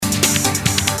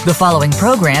The following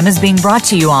program is being brought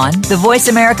to you on the Voice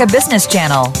America Business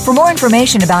Channel. For more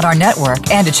information about our network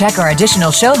and to check our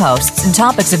additional show hosts and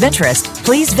topics of interest,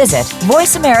 please visit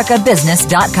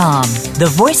voiceamericabusiness.com.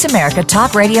 The Voice America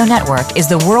Talk Radio Network is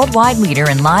the worldwide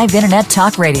leader in live Internet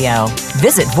talk radio.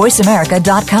 Visit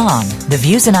voiceamerica.com. The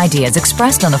views and ideas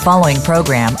expressed on the following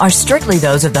program are strictly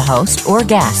those of the host or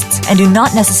guests and do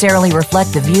not necessarily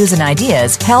reflect the views and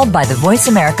ideas held by the Voice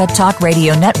America Talk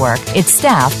Radio Network, its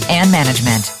staff, and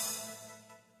management.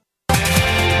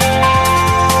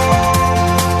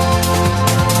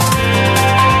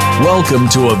 Welcome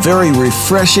to a very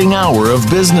refreshing hour of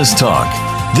business talk.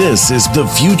 This is The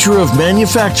Future of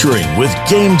Manufacturing with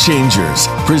Game Changers,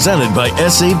 presented by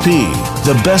SAP.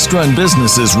 The best-run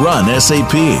businesses run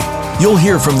SAP. You'll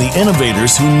hear from the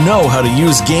innovators who know how to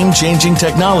use game-changing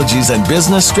technologies and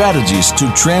business strategies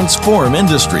to transform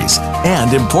industries.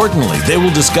 And importantly, they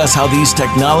will discuss how these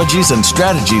technologies and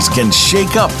strategies can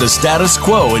shake up the status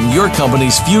quo in your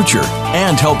company's future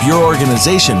and help your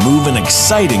organization move in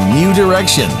exciting new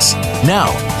directions.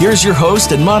 Now, here's your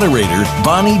host and moderator,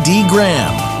 Bonnie D.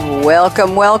 Graham.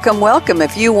 Welcome, welcome, welcome.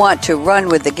 If you want to run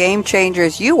with the Game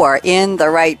Changers, you are in the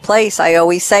right place. I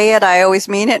always say it, I always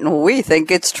mean it, and we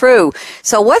think it's true.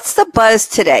 So what's the buzz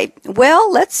today?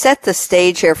 Well, let's set the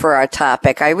stage here for our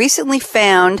topic. I recently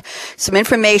found some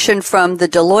information from the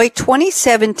Deloitte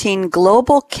 2017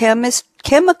 Global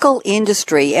Chemical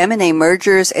Industry M&A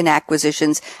Mergers and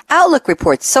Acquisitions Outlook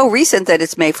Report. So recent that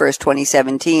it's May 1st,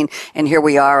 2017. And here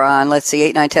we are on, let's see,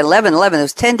 8, 9, 10, 11. It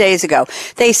was 10 days ago.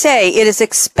 They say it is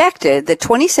expected that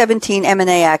 2017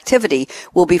 M&A activity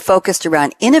will be focused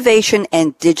around innovation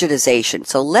and digitization.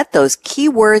 So let those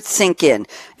keywords sink in.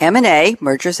 M&A,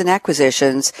 mergers and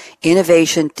acquisitions,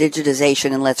 innovation,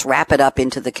 digitization, and let's wrap it up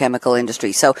into the chemical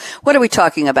industry. So what are we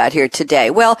talking about here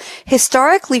today? Well,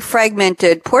 historically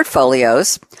fragmented portfolios,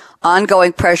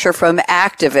 ongoing pressure from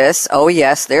activists. Oh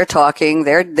yes, they're talking,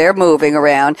 they're moving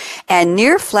around, and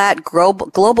near flat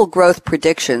global growth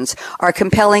predictions are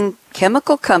compelling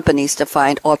chemical companies to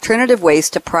find alternative ways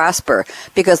to prosper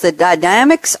because the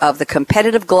dynamics of the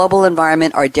competitive global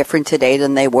environment are different today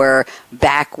than they were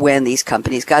back when these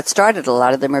companies got started. A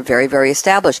lot of them are very, very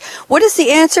established. What is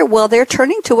the answer? Well, they're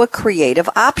turning to a creative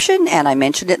option, and I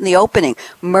mentioned it in the opening.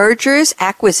 Mergers,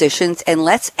 acquisitions, and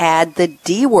let's add the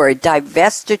D word,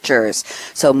 divestitures.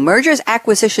 So mergers,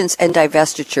 acquisitions, and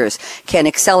divestitures can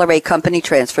accelerate company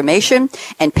transformation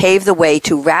and pave the way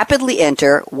to rapidly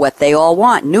enter what they all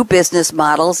want. New business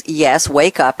models, yes,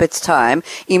 wake up, it's time.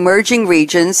 Emerging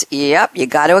regions, yep, you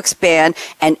got to expand.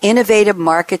 And innovative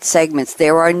market segments.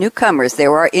 There are newcomers,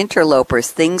 there are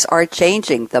interlopers. Things are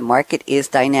changing. The market is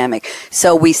dynamic.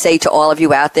 So we say to all of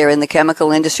you out there in the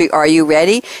chemical industry, are you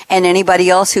ready? And anybody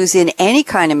else who's in any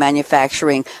kind of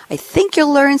manufacturing, I think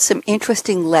you'll learn some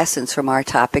interesting lessons from our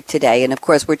topic today. And of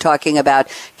course, we're talking about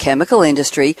chemical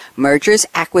industry, mergers,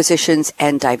 acquisitions,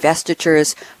 and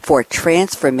divestitures for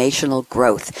transformational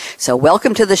growth. So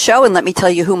welcome to the show, and let me tell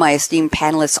you who my esteemed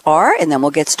panelists are, and then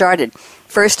we'll get started.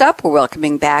 First up, we're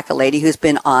welcoming back a lady who's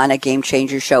been on a Game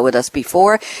Changer show with us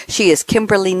before. She is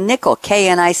Kimberly Knickle,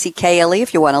 Knickle,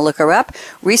 if you want to look her up,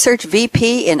 Research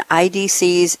VP in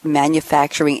IDC's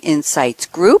Manufacturing Insights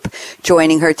Group.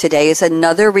 Joining her today is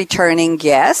another returning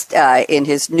guest in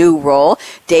his new role.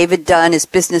 David Dunn is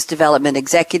Business Development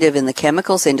Executive in the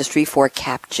chemicals industry for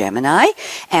Capgemini.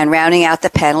 And rounding out the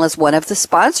panel is one of the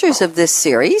sponsors of this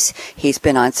series. He's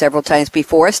been on several times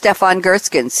before, Stefan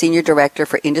Guertzgen, Senior Director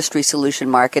for Industry Solutions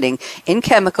Marketing in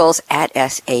Chemicals at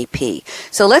SAP.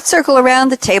 So let's circle around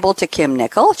the table to Kim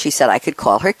Knickle. She said I could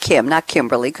call her Kim, not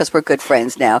Kimberly, because we're good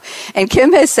friends now. And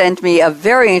Kim has sent me a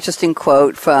very interesting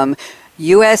quote from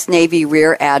U.S. Navy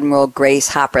Rear Admiral Grace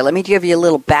Hopper. Let me give you a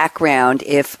little background.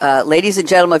 If, ladies and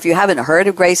gentlemen, if you haven't heard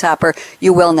of Grace Hopper,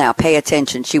 you will now. Pay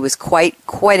attention. She was quite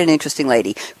an interesting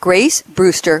lady. Grace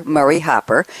Brewster Murray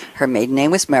Hopper, her maiden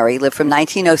name was Murray, lived from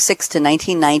 1906 to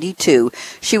 1992.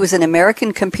 She was an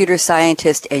American computer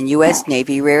scientist and U.S.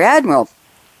 Navy Rear Admiral.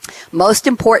 Most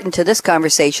important to this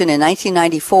conversation, in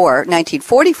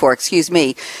 1944,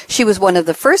 she was one of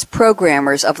the first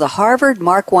programmers of the Harvard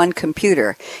Mark I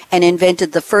computer and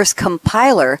invented the first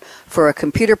compiler for a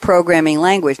computer programming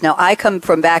language. Now, I come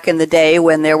from back in the day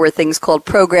when there were things called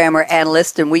programmer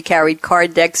analyst, and we carried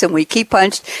card decks and we key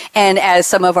punched, and as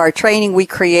some of our training, we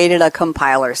created a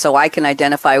compiler, so I can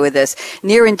identify with this.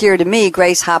 Near and dear to me,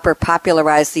 Grace Hopper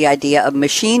popularized the idea of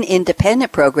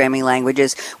machine-independent programming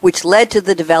languages, which led to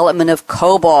the development of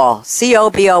COBOL,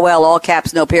 C-O-B-O-L, all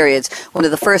caps, no periods, one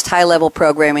of the first high-level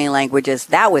programming languages.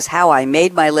 That was how I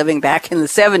made my living back in the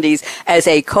 70s as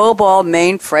a COBOL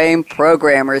mainframe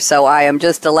programmer. So So I am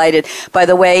just delighted. By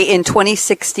the way, in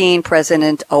 2016,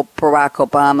 President Barack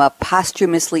Obama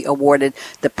posthumously awarded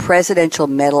the Presidential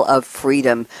Medal of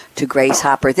Freedom to Grace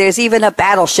Hopper. There's even a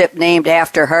battleship named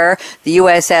after her, the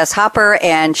USS Hopper,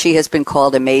 and she has been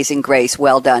called Amazing Grace.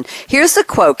 Well done. Here's the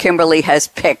quote Kimberly has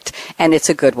picked, and it's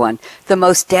a good one. The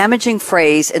most damaging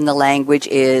phrase in the language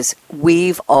is,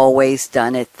 "We've always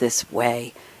done it this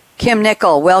way." Kim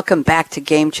Knickle, welcome back to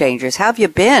Game Changers. How have you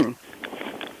been?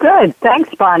 Good.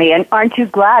 Thanks, Bonnie. And aren't you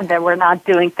glad that we're not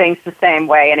doing things the same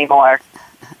way anymore?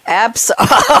 Absolutely.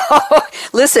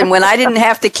 Listen, when I didn't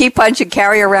have to key punch and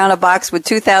carry around a box with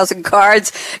 2,000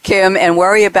 cards, Kim, and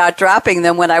worry about dropping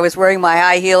them when I was wearing my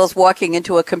high heels walking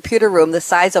into a computer room the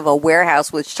size of a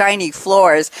warehouse with shiny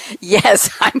floors, yes,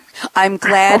 I'm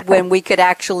glad when we could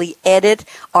actually edit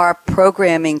our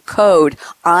programming code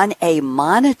on a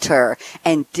monitor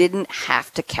and didn't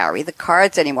have to carry the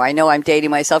cards anymore. I know I'm dating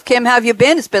myself. Kim, how have you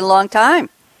been? It's been a long time.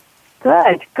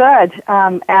 Good.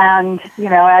 And,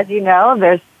 as you know,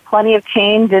 there's plenty of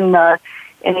change in the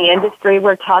industry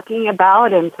we're talking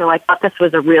about, and so I thought this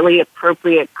was a really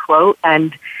appropriate quote,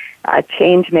 and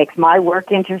change makes my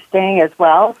work interesting as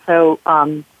well, so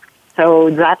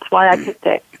that's why I picked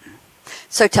it.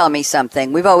 So tell me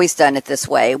something. We've always done it this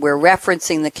way. We're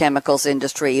referencing the chemicals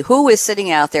industry. Who is sitting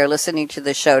out there listening to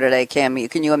the show today, Kim?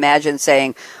 Can you imagine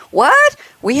saying, what?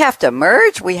 We have to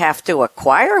merge? We have to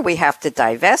acquire? We have to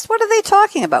divest? What are they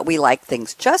talking about? We like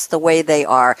things just the way they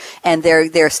are. And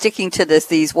they're sticking to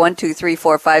these 6 words.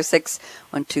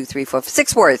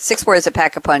 6 words that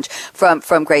pack a punch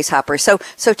from Grace Hopper. So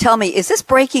tell me, is this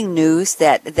breaking news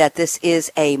that this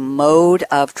is a mode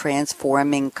of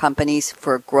transforming companies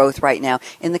for growth right now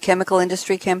in the chemical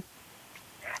industry, Kim?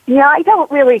 Yeah, I don't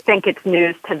really think it's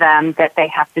news to them that they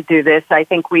have to do this. I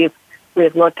think we've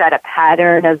looked at a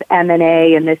pattern of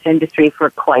M&A in this industry for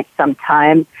quite some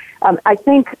time. I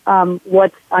think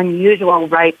what's unusual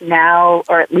right now,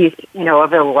 or at least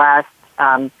over the last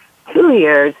 2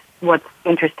 years, what's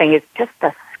interesting is just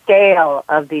the scale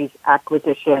of these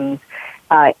acquisitions,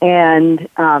 and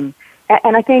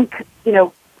I think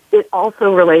it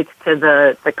also relates to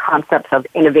the concepts of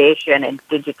innovation and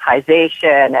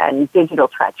digitization and digital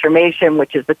transformation,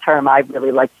 which is the term I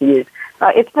really like to use.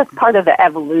 It's just part of the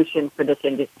evolution for this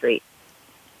industry.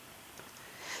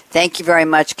 Thank you very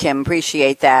much, Kim.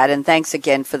 Appreciate that. And thanks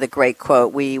again for the great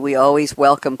quote. We always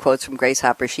welcome quotes from Grace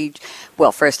Hopper.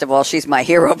 First of all, she's my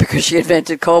hero because she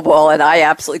invented COBOL, and I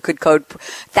absolutely could code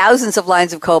thousands of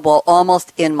lines of COBOL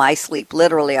almost in my sleep.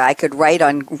 Literally, I could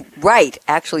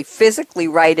physically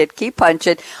write it, key punch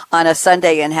it on a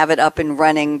Sunday and have it up and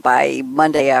running by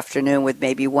Monday afternoon with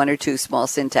maybe 1 or 2 small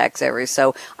syntax errors.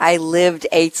 So I lived,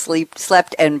 ate,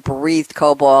 slept, and breathed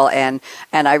COBOL, and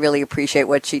I really appreciate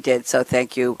what she did. So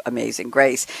thank you. Amazing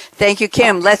Grace. Thank you,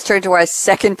 Kim. Let's turn to our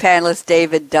second panelist,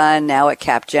 David Dunn, now at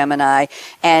Capgemini.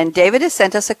 And David has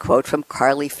sent us a quote from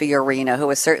Carly Fiorina, who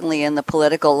was certainly in the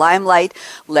political limelight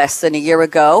less than a year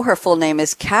ago. Her full name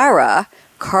is Cara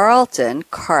Carlton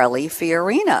Carly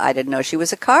Fiorina. I didn't know she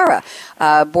was a Cara.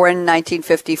 Born in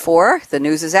 1954. The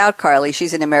news is out, Carly.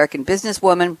 She's an American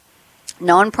businesswoman,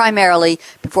 known primarily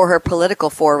before her political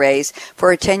forays for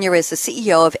her tenure as the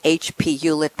CEO of HP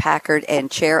Hewlett-Packard and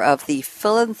chair of the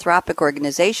philanthropic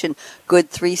organization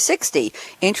Good 360.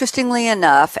 Interestingly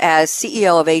enough, as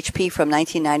CEO of HP from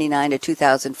 1999 to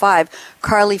 2005,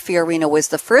 Carly Fiorina was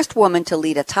the first woman to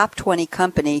lead a top 20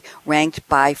 company ranked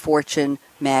by Fortune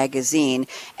magazine.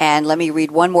 And let me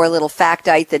read one more little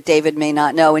factite that David may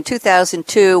not know. In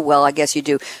 2002, well, I guess you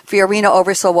do, Fiorina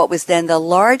oversaw what was then the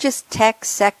largest tech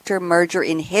sector merger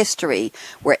in history,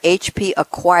 where HP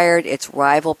acquired its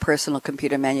rival personal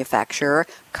computer manufacturer,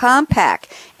 Compaq.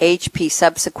 HP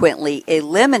subsequently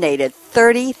eliminated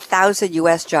 30,000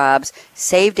 U.S. jobs,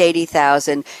 saved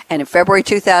 80,000, and in February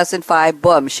 2005,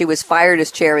 boom, she was fired as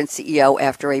chair and CEO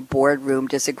after a boardroom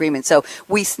disagreement. So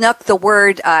we snuck the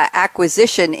word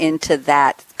acquisition into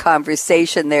that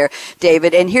conversation there,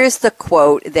 David. And here's the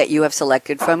quote that you have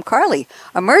selected from Carly.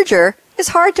 A merger is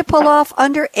hard to pull off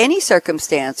under any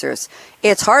circumstances.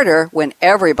 It's harder when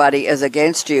everybody is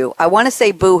against you. I want to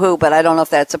say boo-hoo, but I don't know if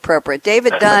that's appropriate.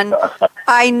 David Dunn,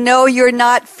 I know you're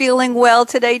not feeling well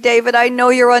today, David. I know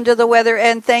you're under the weather,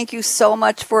 and thank you so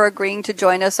much for agreeing to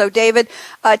join us. So, David,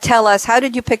 tell us, how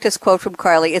did you pick this quote from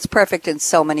Carly? It's perfect in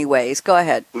so many ways. Go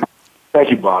ahead.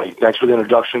 Thank you, Bonnie. Thanks for the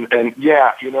introduction. And,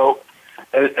 yeah,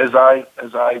 as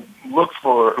I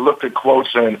looked at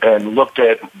quotes and looked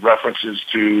at references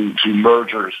to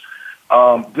mergers,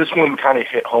 this one kind of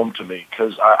hit home to me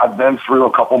because I've been through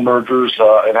a couple mergers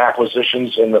and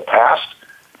acquisitions in the past,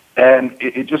 and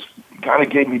it just kind of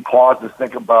gave me pause to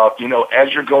think about,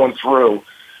 as you're going through,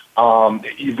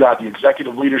 You've got the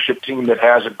executive leadership team that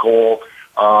has a goal.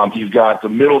 You've got the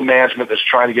middle management that's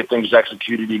trying to get things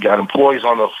executed. You've got employees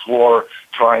on the floor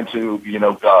trying to,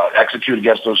 execute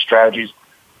against those strategies.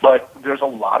 But there's a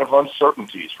lot of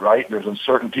uncertainties, right? There's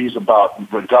uncertainties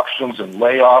about reductions and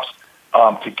layoffs.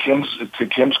 To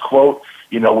Kim's quote,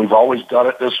 we've always done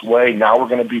it this way. Now we're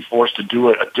going to be forced to do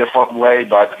it a different way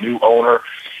by the new owner.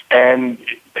 And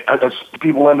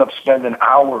people end up spending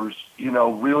hours,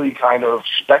 really kind of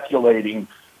speculating,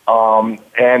 and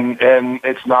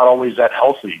it's not always that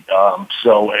healthy.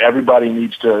 So everybody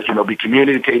needs to, be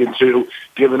communicated to,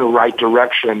 given the right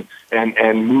direction,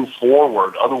 and move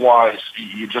forward. Otherwise,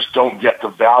 you just don't get the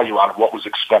value out of what was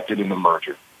expected in the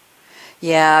merger.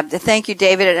 Yeah, thank you,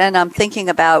 David. And I'm thinking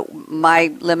about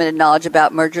my limited knowledge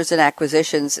about mergers and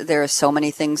acquisitions. There are so many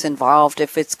things involved.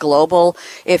 If it's global,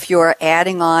 if you're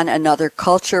adding on another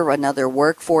culture, another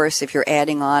workforce, if you're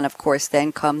adding on, of course,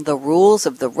 then come the rules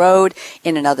of the road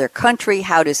in another country.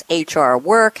 How does HR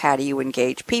work? How do you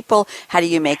engage people? How do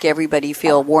you make everybody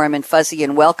feel warm and fuzzy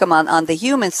and welcome on the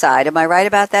human side? Am I right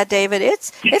about that, David?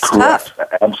 It's tough.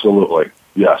 Absolutely.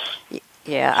 Yes.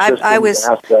 Yeah, I was...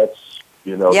 Assets.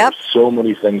 There's so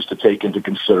many things to take into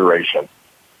consideration.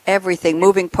 Everything,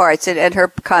 moving parts. And her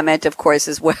comment, of course,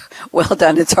 is well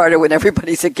done. It's harder when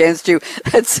everybody's against you.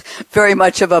 That's very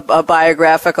much of a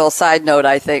biographical side note,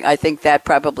 I think. I think that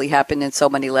probably happened in so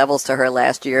many levels to her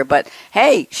last year. But,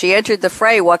 hey, she entered the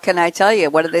fray. What can I tell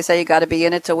you? What did they say? You got to be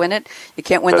in it to win it? You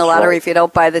can't win the lottery if you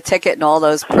don't buy the ticket, and all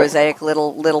those prosaic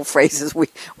little phrases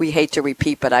we hate to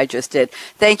repeat, but I just did.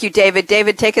 Thank you, David.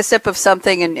 David, take a sip of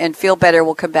something and feel better.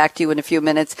 We'll come back to you in a few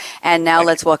minutes. And now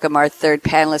let's welcome our third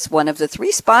panelist, one of the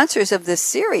three sponsors of this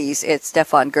series. It's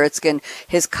Stefan Guertzgen.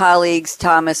 His colleagues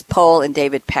Thomas Pohl and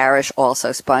David Parrish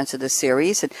also sponsor the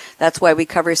series, and that's why we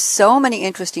cover so many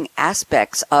interesting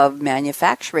aspects of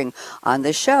manufacturing on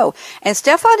the show. And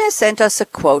Stefan has sent us a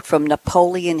quote from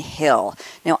Napoleon Hill.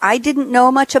 Now, I didn't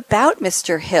know much about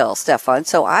Mr. Hill, Stefan,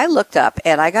 so I looked up,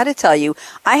 and I got to tell you,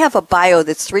 I have a bio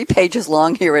that's 3 pages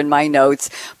long here in my notes,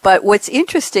 but what's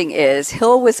interesting is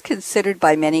Hill was considered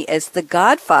by many as the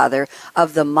godfather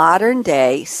of the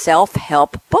modern-day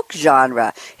self-help book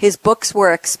genre. His books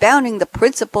were expounding the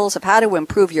principles of how to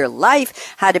improve your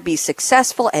life, how to be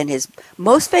successful, and his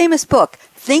most famous book,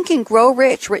 Think and Grow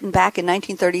Rich, written back in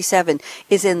 1937,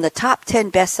 is in the top 10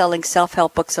 best-selling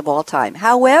self-help books of all time.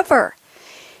 However,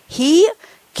 he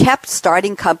kept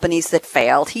starting companies that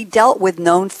failed. He dealt with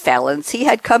known felons. He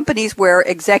had companies where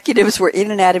executives were in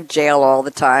and out of jail all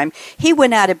the time. He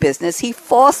went out of business. He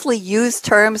falsely used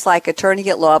terms like attorney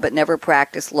at law but never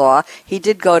practiced law. He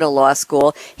did go to law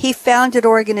school. He founded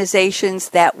organizations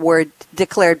that were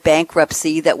declared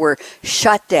bankruptcy, that were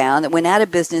shut down, that went out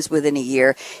of business within a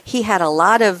year. He had a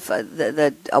lot of,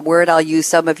 a word I'll use,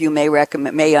 some of you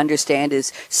may understand,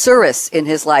 is service in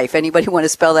his life. Anybody want to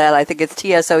spell that? I think it's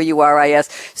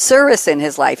T-S-O-U-R-I-S. Service in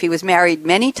his life. He was married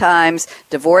many times,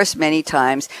 divorced many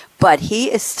times, but he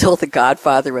is still the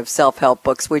godfather of self-help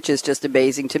books, which is just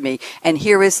amazing to me. And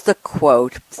here is the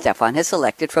quote Stefan has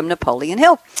selected from Napoleon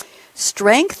Hill.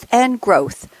 Strength and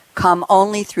growth come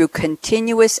only through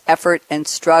continuous effort and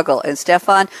struggle. And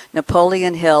Stefan,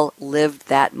 Napoleon Hill lived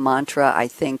that mantra, I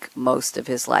think, most of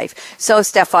his life. So,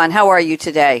 Stefan, how are you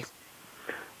today?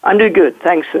 I'm doing good.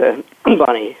 Thanks,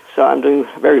 Bonnie. So I'm doing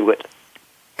very good.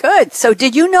 Good. So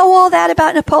did you know all that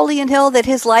about Napoleon Hill, that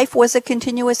his life was a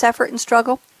continuous effort and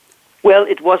struggle? Well,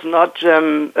 it was not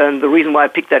the reason why I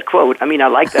picked that quote. I mean, I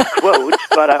like that quote,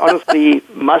 but I honestly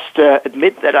must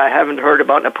admit that I haven't heard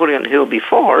about Napoleon Hill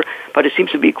before, but it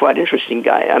seems to be quite an interesting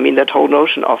guy. I mean, that whole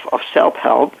notion of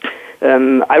self-help,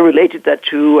 I related that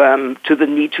to the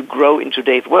need to grow in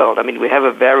today's world. I mean, we have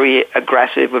a very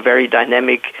aggressive, a very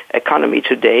dynamic economy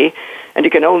today, and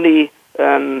you can only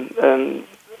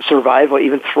survive or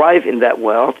even thrive in that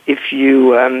world if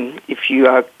you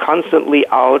are constantly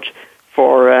out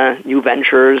for new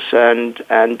ventures and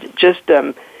just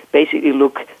basically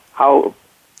look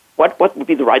what would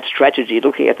be the right strategy,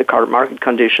 looking at the current market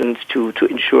conditions to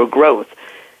ensure growth.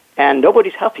 And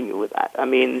nobody's helping you with that. I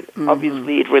mean,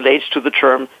 obviously it relates to the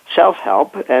term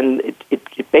self-help, and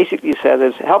it basically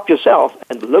says help yourself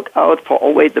and look out for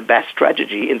always the best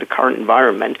strategy in the current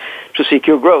environment to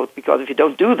secure growth, because if you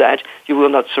don't do that, you will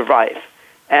not survive.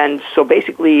 And so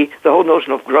basically the whole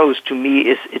notion of growth to me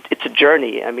is it's a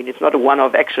journey. I mean, it's not a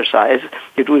one-off exercise.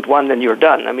 You do it once and you're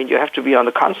done. I mean, you have to be on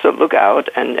the constant lookout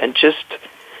and just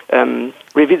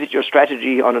revisit your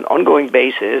strategy on an ongoing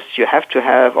basis. You have to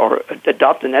have or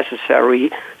adopt the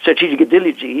necessary strategic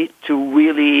agility to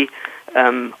really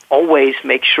always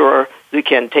make sure you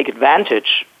can take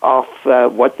advantage of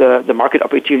what the market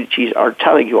opportunities are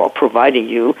telling you or providing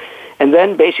you, and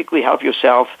then basically help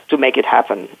yourself to make it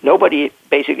happen. Nobody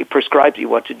basically prescribes you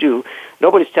what to do.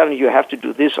 Nobody's telling you have to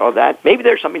do this or that. Maybe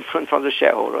there's some influence from the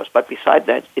shareholders, but beside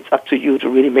that, it's up to you to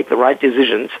really make the right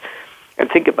decisions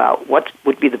and think about what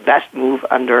would be the best move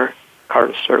under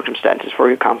current circumstances for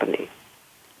your company.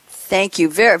 Thank you.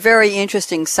 Very, very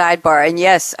interesting sidebar. And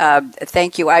yes,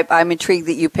 thank you. I'm intrigued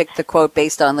that you picked the quote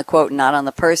based on the quote and not on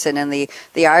the person. And the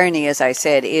irony, as I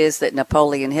said, is that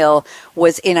Napoleon Hill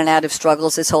was in and out of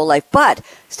struggles his whole life. But,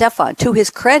 Stefan, to his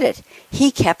credit,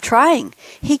 he kept trying.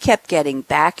 He kept getting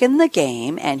back in the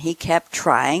game, and he kept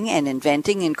trying and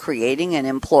inventing and creating and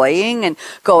employing and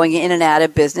going in and out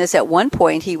of business. At one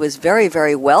point, he was very,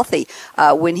 very wealthy.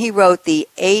 When he wrote the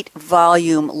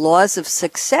 8-volume Laws of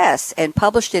Success and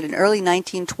published it in early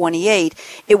 1928,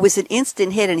 it was an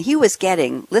instant hit, and he was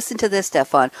getting, listen to this,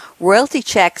 Stefan, royalty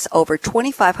checks over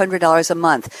 $2,500 a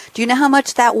month. Do you know how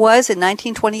much that was in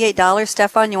 1928 dollars,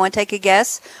 Stefan? You want to take a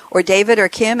guess? Or David or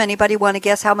Kim, anybody want to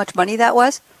guess how much money that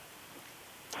was?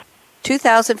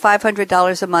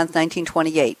 $2,500 a month,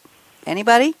 1928.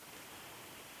 Anybody?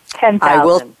 10,000. I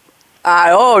will.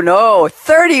 Oh no,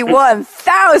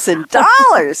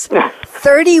 $31,000.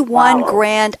 31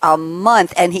 grand a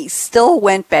month, and he still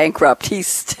went bankrupt. He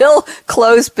still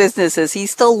closed businesses. He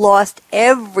still lost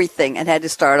everything and had to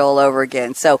start all over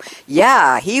again. So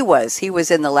yeah, he was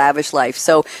in the lavish life.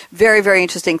 So very, very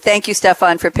interesting. Thank you,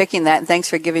 Stefan, for picking that, and thanks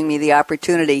for giving me the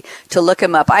opportunity to look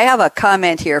him up. I have a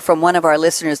comment here from one of our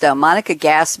listeners now. Monica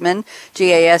Gassman,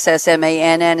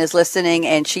 Gassmann, is listening,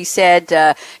 and she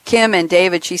said, Kim and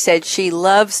David, she said she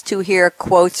loves to hear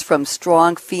quotes from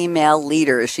strong female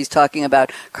leaders. She's talking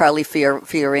about Carly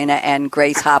Fiorina and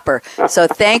Grace Hopper. So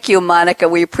thank you, Monica.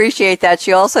 We appreciate that.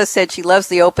 She also said she loves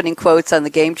the opening quotes on the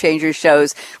Game Changers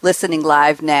shows, listening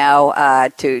live now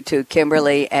to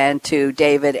Kimberly and to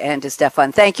David and to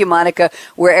Stefan. Thank you, Monica.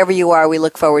 Wherever you are, we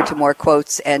look forward to more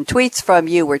quotes and tweets from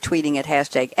you. We're tweeting at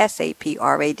hashtag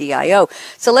 #SAPRADIO.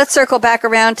 So let's circle back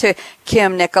around to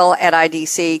Kim Knickle at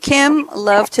IDC. Kim,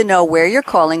 love to know where you're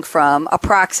calling from,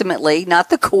 approximately, not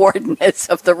the coordinates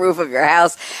of the roof of your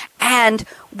house. And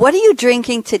what are you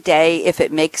drinking today if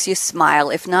it makes you smile?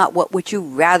 If not, what would you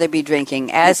rather be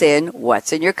drinking? As in,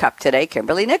 what's in your cup today?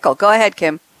 Kimberly Knickle. Go ahead,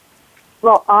 Kim.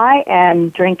 Well, I am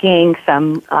drinking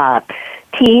some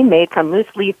tea made from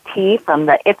loose leaf tea from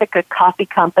the Ithaca Coffee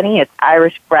Company. It's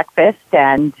Irish breakfast,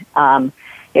 and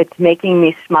it's making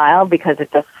me smile because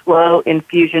it's a slow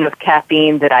infusion of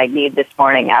caffeine that I need this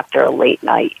morning after a late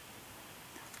night.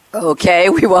 Okay,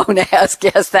 we won't ask.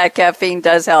 Yes, that caffeine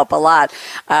does help a lot.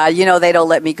 They don't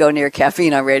let me go near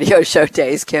caffeine on radio show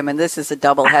days, Kim, and this is a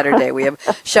double-header day. We have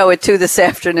show at 2 this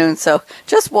afternoon, so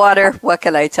just water. What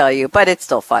can I tell you? But it's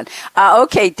still fun.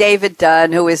 Okay, David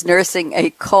Dunn, who is nursing a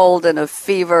cold and a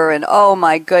fever, and oh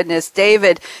my goodness,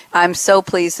 David, I'm so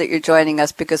pleased that you're joining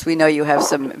us because we know you have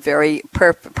some very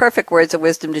perfect words of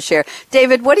wisdom to share.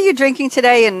 David, what are you drinking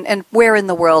today, and where in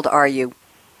the world are you?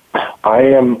 I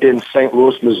am in St.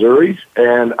 Louis, Missouri,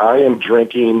 and I am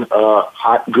drinking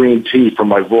hot green tea for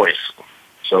my voice.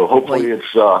 So hopefully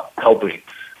it's helping.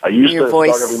 I used to start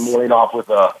every morning off with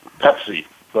a Pepsi,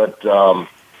 but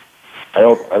I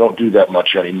don't do that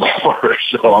much anymore.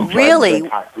 So I'm trying to drink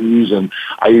hot teas, and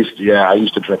I used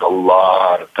to drink a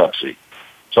lot of Pepsi,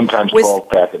 sometimes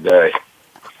 12-pack a day.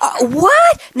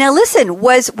 What? Now listen,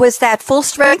 was that full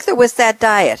strength or was that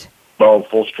diet? Oh,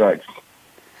 full strength.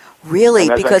 Really?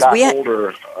 And because I got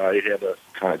older, I had to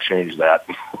kind of change that.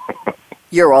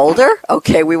 You're older?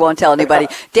 Okay, we won't tell anybody.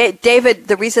 David,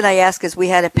 the reason I ask is we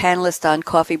had a panelist on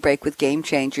Coffee Break with Game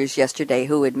Changers yesterday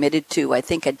who admitted to, I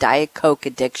think, a Diet Coke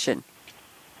addiction.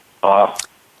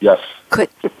 Yes.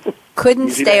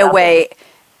 Couldn't stay away.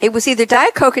 It was either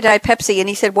Diet Coke or Diet Pepsi, and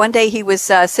he said one day he was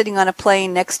sitting on a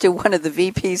plane next to one of the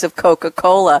VPs of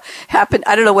Coca-Cola. I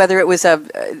don't know whether it was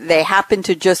they happened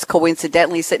to just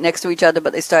coincidentally sit next to each other,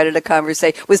 but they started a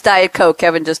conversation. It was Diet Coke.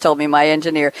 Kevin just told me, my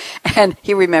engineer, and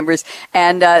he remembers.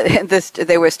 And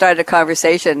they started a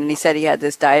conversation, and he said he had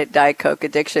this Diet Coke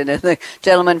addiction, and the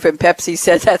gentleman from Pepsi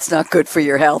said, "That's not good for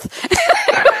your health."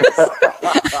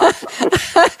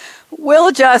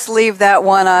 We'll just leave that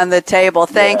one on the table.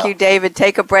 Thank you, David.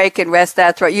 Take a break and rest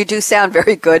that throat. You do sound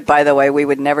very good, by the way. We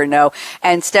would never know.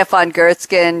 And Stefan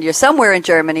Guertzgen, you're somewhere in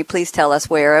Germany. Please tell us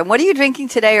where. And what are you drinking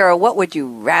today, or what would you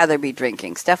rather be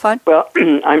drinking? Stefan? Well,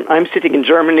 I'm sitting in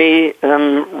Germany,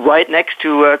 right next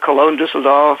to Cologne,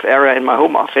 Düsseldorf area in my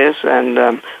home office.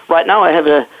 And right now I have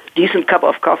a decent cup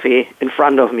of coffee in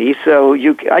front of me. So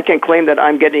I can claim that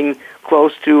I'm getting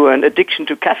close to an addiction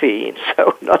to caffeine.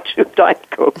 So not to Diet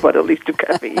Coke, but at least to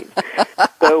caffeine.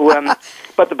 So,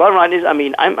 but the bottom line is, I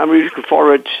mean, I'm really looking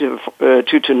forward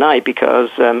to tonight because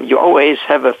you always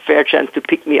have a fair chance to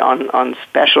pick me on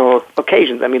special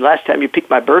occasions. I mean, last time you picked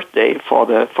my birthday for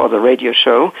the radio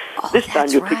show. This time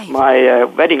you picked my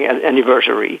wedding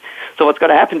anniversary. So what's going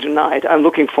to happen tonight? I'm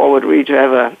looking forward really to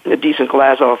have a decent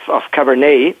glass of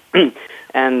Cabernet,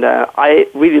 and I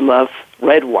really love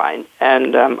red wine,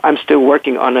 and I'm still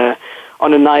working on a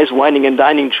nice wining and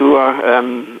dining tour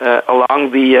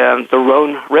along the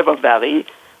Rhone River Valley.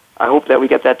 I hope that we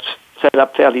get that set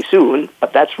up fairly soon,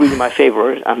 but that's really my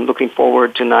favorite. I'm looking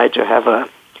forward tonight to have a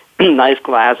nice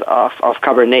glass of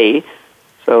Cabernet.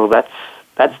 So that's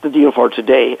the deal for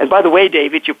today. And by the way,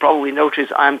 David, you probably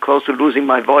noticed I'm close to losing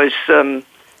my voice as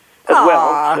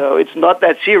well. So it's not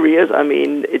that serious. I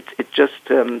mean, it's just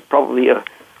probably a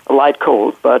light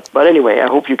cold, but anyway, I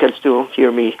hope you can still hear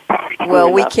me.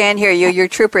 Well, we can hear you. You're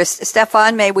troopers.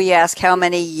 Stefan, may we ask how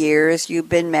many years you've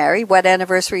been married? What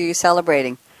anniversary are you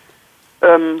celebrating?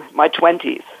 My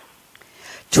 20th.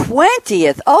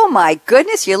 20th. Oh, my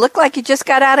goodness. You look like you just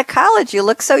got out of college. You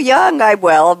look so young.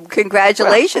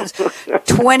 Congratulations.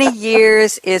 20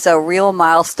 years is a real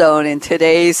milestone in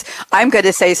today's, I'm going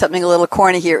to say something a little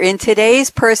corny here, in today's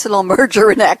personal merger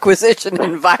and acquisition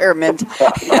environment.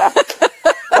 Yeah.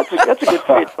 That's a good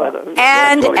phrase, by the way.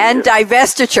 And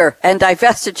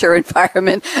divestiture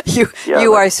environment.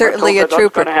 You are certainly a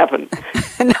trooper. That's going to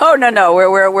happen. No.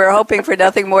 We're hoping for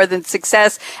nothing more than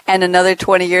success and another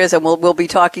 20 years, and we'll be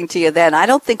talking to you then. I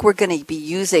don't think we're going to be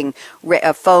using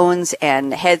phones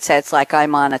and headsets like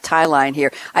I'm on a tie line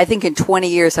here. I think in 20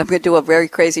 years, I'm going to do a very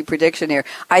crazy prediction here.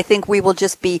 I think we will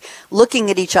just be looking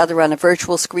at each other on a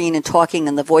virtual screen and talking,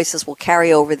 and the voices will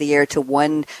carry over the air to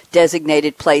one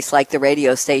designated place like the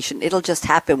radio station. It'll just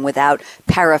happen without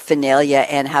paraphernalia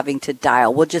and having to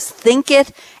dial. We'll just think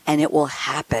it and it will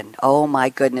happen. Oh my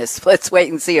goodness. Let's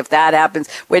wait and see if that happens.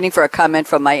 Waiting for a comment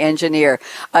from my engineer.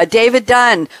 David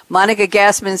Dunn, Monica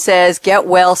Gassman says, get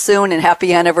well soon and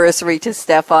happy anniversary to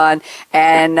Stefan.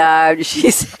 And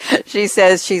she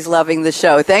says she's loving the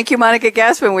show. Thank you, Monica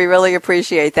Gassman. We really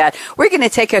appreciate that. We're going to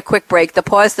take a quick break. The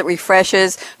pause that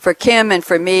refreshes for Kim and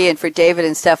for me and for David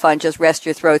and Stefan. Just rest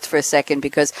your throats for a second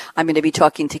because I'm going to be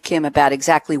talking to Kim about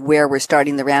exactly where we're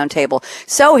starting the roundtable.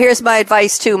 So here's my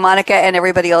advice to Monica and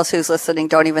everybody else who's listening.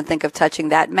 Don't even think of touching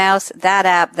that mouse, that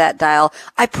app, that dial.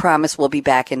 I promise we'll be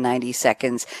back in 90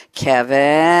 seconds.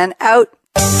 Kevin, out.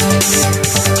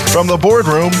 From the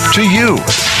boardroom to you,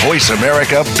 Voice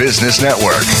America Business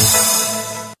Network.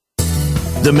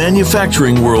 The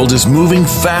manufacturing world is moving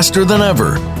faster than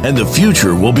ever, and the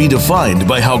future will be defined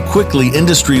by how quickly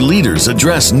industry leaders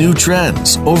address new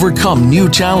trends, overcome new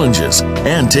challenges,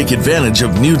 and take advantage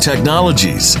of new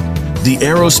technologies. The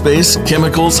aerospace,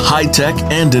 chemicals, high-tech,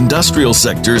 and industrial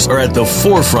sectors are at the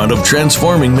forefront of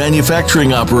transforming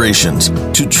manufacturing operations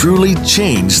to truly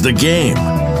change the game.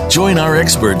 Join our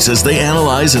experts as they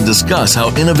analyze and discuss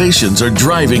how innovations are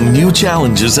driving new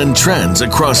challenges and trends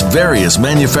across various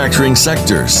manufacturing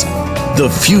sectors.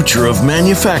 The Future of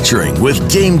Manufacturing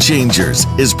with Game Changers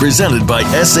is presented by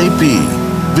SAP.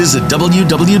 Visit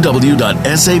www.sap.com.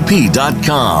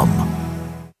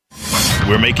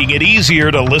 We're making it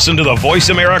easier to listen to the Voice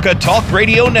America Talk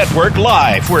Radio Network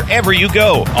live wherever you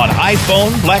go on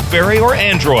iPhone, BlackBerry, or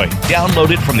Android. Download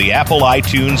it from the Apple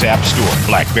iTunes App Store,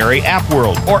 BlackBerry App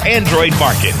World, or Android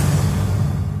Market.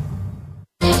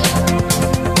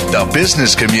 The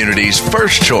business community's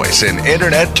first choice in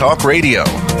Internet Talk Radio.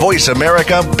 Voice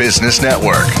America Business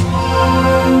Network.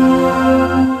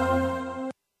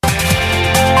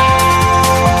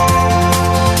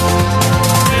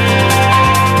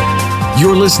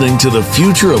 You're listening to The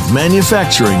Future of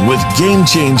Manufacturing with Game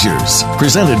Changers,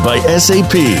 presented by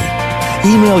SAP.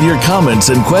 Email your comments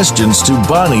and questions to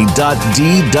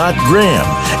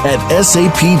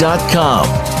bonnie.d.graham@sap.com.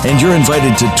 And you're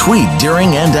invited to tweet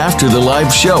during and after the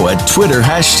live show at Twitter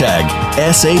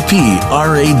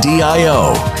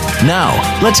 #SAPRADIO. Now,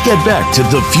 let's get back to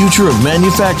The Future of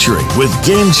Manufacturing with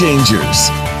Game Changers.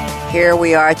 Here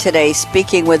we are today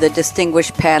speaking with a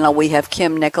distinguished panel. We have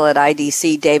Kim Knickle at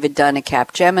IDC, David Dunn at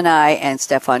Capgemini, and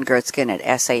Stefan Guertzgen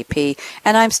at SAP.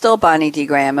 And I'm still Bonnie D.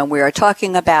 Graham, and we are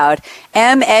talking about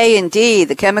MA&D,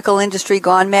 the chemical industry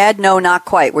gone mad? No, not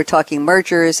quite. We're talking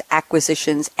mergers,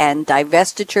 acquisitions, and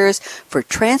divestitures for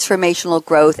transformational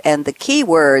growth. And the key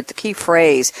word, the key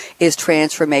phrase is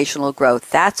transformational growth.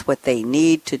 That's what they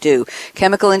need to do.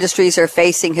 Chemical industries are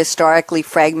facing historically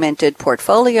fragmented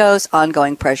portfolios,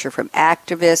 ongoing pressure from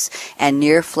activists, and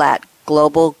near flat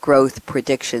global growth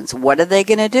predictions. What are they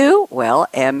going to do? Well,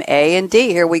 M, A, and D.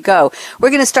 Here we go. We're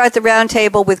going to start the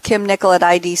roundtable with Kim Knickle at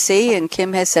IDC, and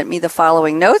Kim has sent me the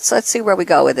following notes. Let's see where we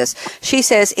go with this. She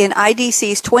says, in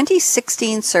IDC's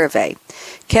 2016 survey,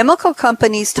 chemical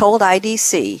companies told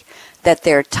IDC that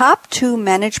their top 2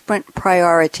 management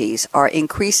priorities are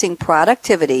increasing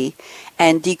productivity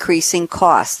and decreasing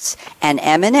costs. And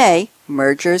M&A,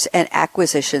 mergers and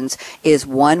acquisitions, is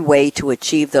one way to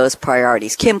achieve those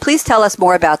priorities. Kim, please tell us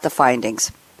more about the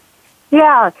findings.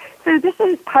 Yeah, so this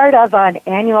is part of an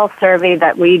annual survey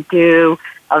that we do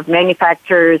of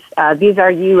manufacturers. These are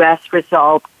U.S.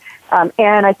 results.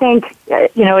 And I think,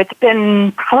 it's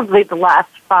been probably the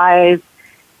last 5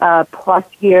 plus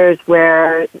years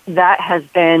where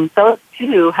those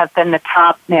 2 have been the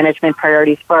top management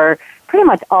priorities for pretty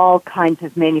much all kinds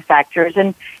of manufacturers.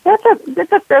 And that's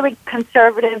a fairly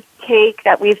conservative take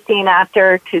that we've seen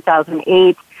after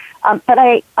 2008. But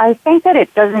I think that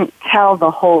it doesn't tell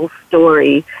the whole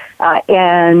story.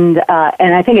 And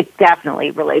I think it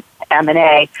definitely relates to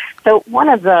M&A. So one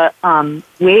of the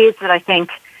ways that I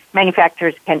think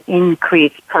manufacturers can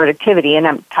increase productivity, and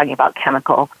I'm talking about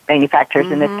chemical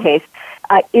manufacturers in this case,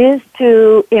 is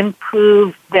to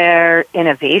improve their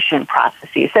innovation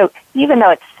processes. So even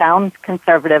though it sounds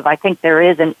conservative, I think there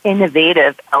is an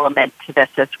innovative element to this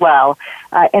as well.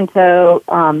 And so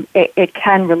it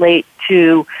can relate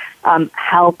to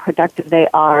how productive they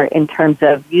are in terms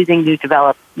of using new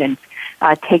developments,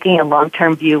 taking a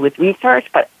long-term view with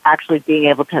research, but actually being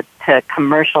able to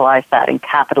commercialize that and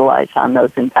capitalize on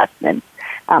those investments.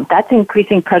 That's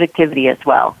increasing productivity as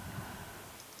well.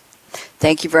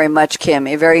 Thank you very much, Kim.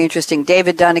 Very interesting.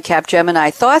 David Dunn at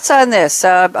Capgemini. Thoughts on this,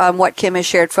 on what Kim has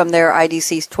shared from their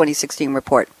IDC's 2016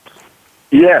 report?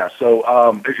 Yeah, so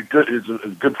it's a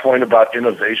good point about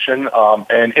innovation.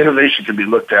 And innovation can be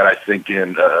looked at, I think,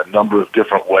 in a number of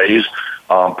different ways.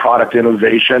 Product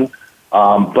innovation.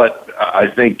 But I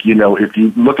think, if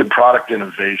you look at product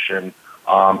innovation,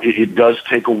 it does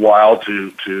take a while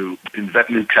to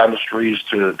invent new chemistries,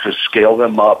 to scale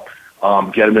them up,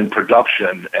 get them in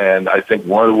production. And I think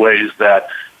one of the ways that,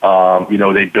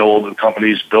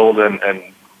 companies build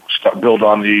and build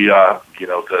on the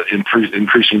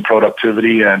increasing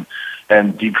productivity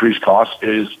and decreased costs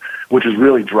which is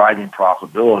really driving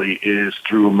profitability, is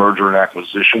through a merger and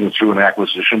acquisition, through an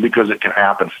acquisition, because it can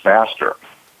happen faster.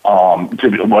 Or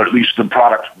at least the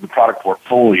product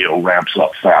portfolio ramps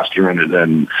up faster,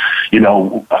 and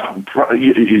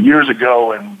years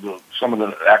ago, and some of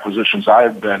the acquisitions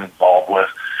I've been involved with,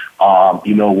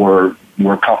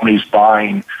 were companies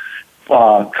buying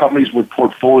companies with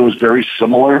portfolios very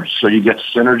similar, so you get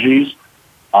synergies.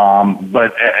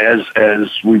 But as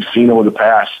we've seen over the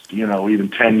past, even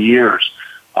 10 years,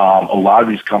 a lot of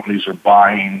these companies are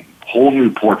buying whole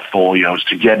new portfolios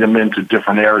to get them into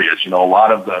different areas. A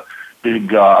lot of the big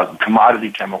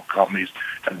commodity chemical companies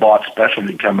have bought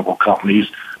specialty chemical companies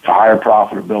to higher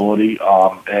profitability,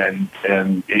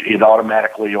 and it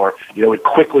automatically, it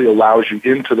quickly allows you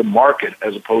into the market,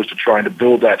 as opposed to trying to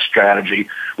build that strategy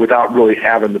without really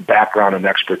having the background and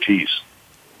expertise.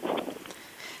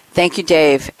 Thank you,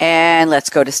 Dave. And let's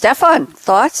go to Stefan.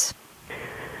 Thoughts?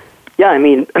 Yeah,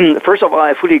 first of all,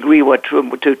 I fully agree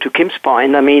to Kim's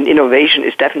point. Innovation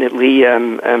is definitely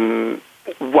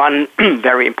one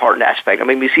very important aspect.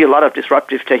 We see a lot of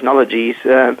disruptive technologies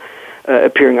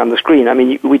appearing on the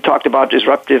screen. We talked about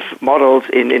disruptive models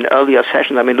in earlier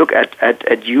sessions. Look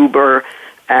at Uber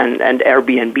and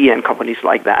Airbnb and companies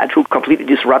like that, who completely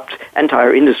disrupt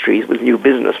entire industries with new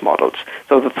business models.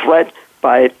 So the threat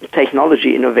by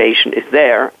technology innovation is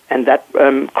there, and that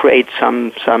creates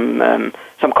some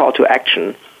call to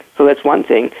action. So that's one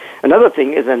thing. Another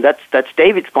thing is, and that's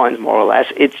David's point more or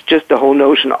less, it's just the whole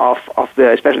notion of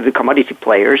especially the commodity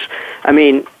players.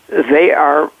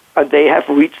 They have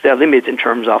reached their limits in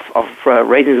terms of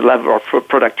raising the level of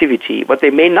productivity. What they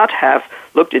may not have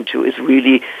looked into is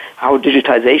really how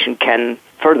digitization can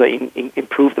further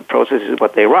improve the processes of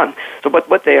what they run. So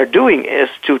what they are doing is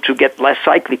to get less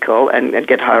cyclical and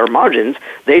get higher margins,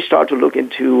 they start to look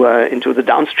into the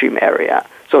downstream area.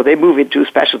 So they move into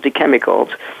specialty chemicals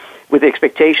with the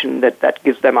expectation that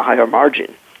gives them a higher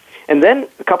margin. And then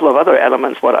a couple of other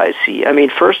elements, what I see.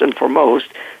 First and foremost,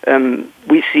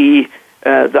 we see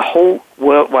the whole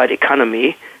worldwide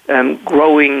economy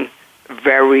growing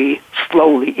very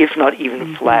slowly, if not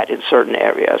even flat in certain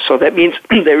areas. So that means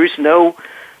there is no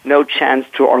chance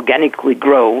to organically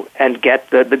grow and get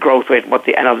the growth rate what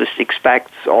the analyst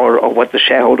expects or what the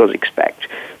shareholders expect.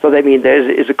 So that means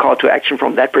there is a call to action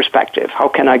from that perspective. How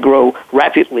can I grow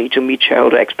rapidly to meet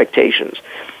shareholder expectations?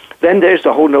 Then there's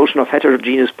the whole notion of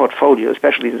heterogeneous portfolio,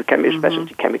 especially in the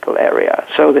specialty chemical area.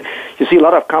 So you see a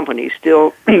lot of companies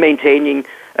still maintaining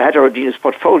a heterogeneous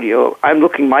portfolio. I'm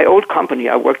looking, my old company,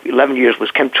 I worked 11 years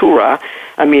with Chemtura.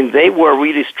 I mean, they were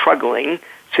really struggling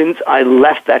since I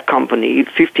left that company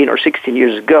 15 or 16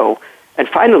 years ago. And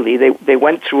finally, they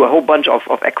went through a whole bunch of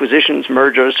acquisitions,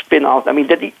 mergers, spin-offs. I mean,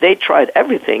 they tried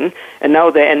everything, and now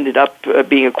they ended up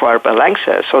being acquired by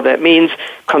Lanxess. So that means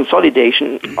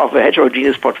consolidation of a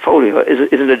heterogeneous portfolio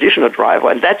is an additional driver,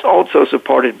 and that's also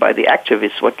supported by the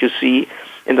activists, what you see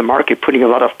in the market, putting a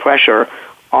lot of pressure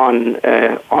on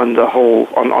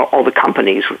all the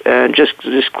companies,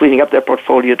 just cleaning up their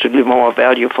portfolio to deliver more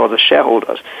value for the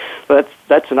shareholders. But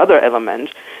that's another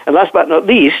element. And last but not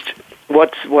least,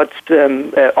 what's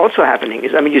also happening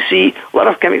is, I mean, you see a lot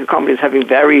of chemical companies having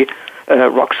very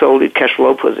rock solid cash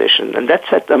flow position, and that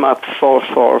set them up for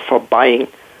buying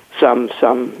some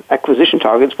acquisition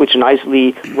targets, which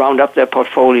nicely round up their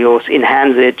portfolios,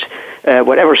 enhance it,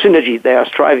 whatever synergy they are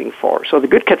striving for. So the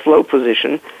good cash flow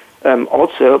position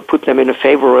also put them in a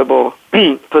favorable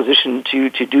position to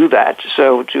do that.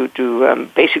 So to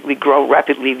basically grow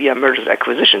rapidly via mergers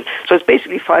acquisition. So it's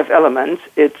basically 5 elements.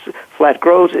 It's flat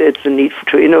growth. It's the need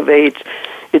to innovate.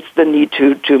 It's the need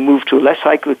to move to less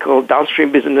cyclical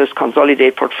downstream business,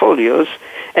 consolidate portfolios,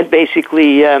 and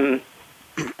basically the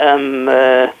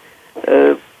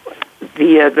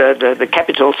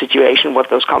capital situation, what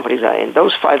those companies are in.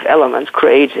 Those 5 elements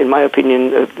create, in my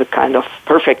opinion, the kind of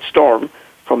perfect storm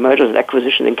for mergers and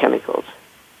acquisition in chemicals.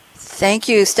 Thank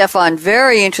you, Stefan.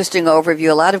 Very interesting overview.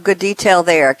 A lot of good detail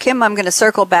there. Kim, I'm going to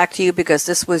circle back to you because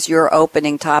this was your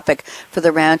opening topic for the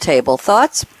roundtable.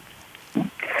 Thoughts?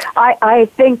 I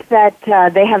think that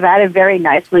they have added very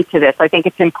nicely to this. I think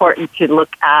it's important to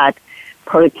look at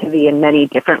productivity in many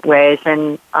different ways,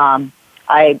 and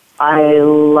I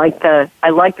like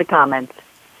the comments.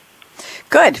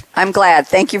 Good. I'm glad.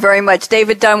 Thank you very much.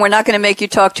 David Dunn, we're not going to make you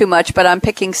talk too much, but I'm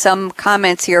picking some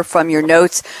comments here from your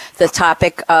notes. The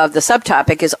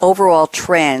subtopic is overall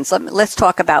trends. Let's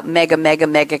talk about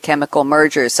mega chemical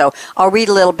mergers. So I'll read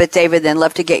a little bit, David, then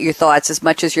love to get your thoughts as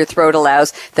much as your throat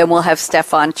allows. Then we'll have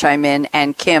Stefan chime in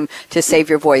and Kim to save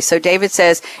your voice. So David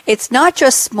says, it's not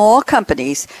just small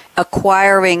companies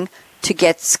acquiring to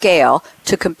get scale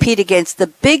to compete against the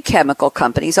big chemical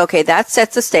companies. Okay, that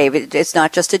sets the stage. It's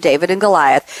not just a David and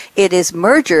Goliath. It is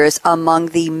mergers among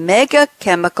the mega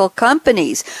chemical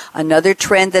companies. Another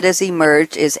trend that has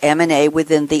emerged is M&A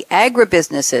within the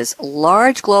agribusinesses.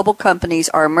 Large global companies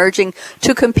are merging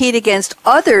to compete against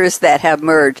others that have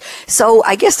merged. So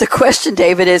I guess the question,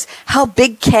 David, is how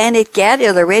big can it get?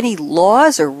 Are there any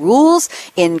laws or rules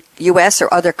in U.S.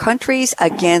 or other countries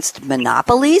against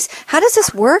monopolies? How does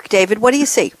this work, David? What do you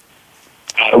see?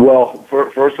 Well,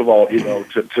 first of all,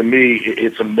 to me,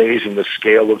 it's amazing the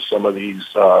scale of some of these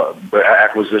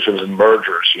acquisitions and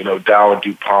mergers. Dow and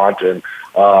DuPont and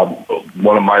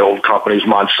one of my old companies,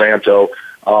 Monsanto.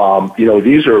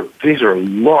 These are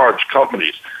large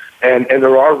companies, and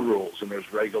there are rules and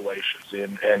there's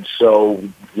regulations, and so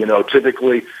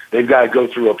typically they've got to go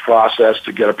through a process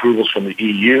to get approvals from the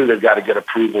EU. They've got to get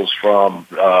approvals from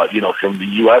from the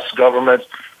U.S. government,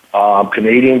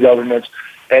 Canadian governments.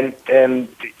 And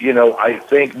I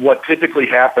think what typically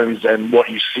happens and what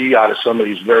you see out of some of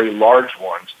these very large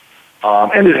ones,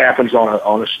 and it happens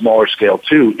on a smaller scale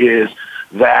too, is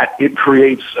that it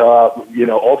creates,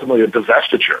 ultimately a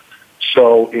divestiture.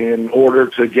 So in order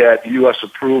to get U.S.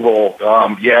 approval,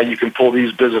 you can pull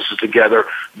these businesses together,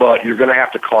 but you're going to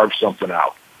have to carve something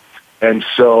out. And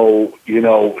so, in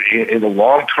the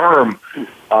long term,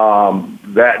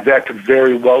 that could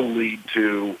very well lead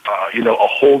to, a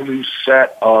whole new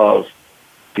set of,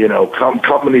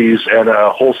 companies and a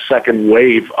whole second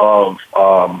wave of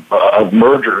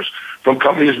mergers from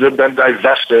companies that have been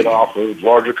divested off of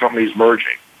larger companies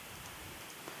merging.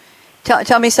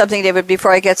 Tell me something, David,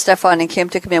 before I get Stefan and Kim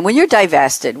to come in. When you're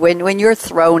divested, when you're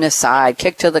thrown aside,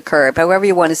 kicked to the curb, however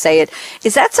you want to say it,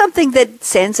 is that something that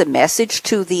sends a message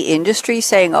to the industry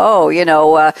saying,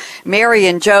 Mary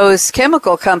and Joe's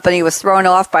chemical company was thrown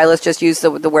off by, let's just use the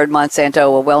word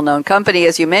Monsanto, a well-known company,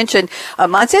 as you mentioned.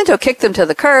 Monsanto kicked them to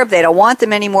the curb. They don't want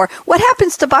them anymore. What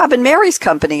happens to Bob and Mary's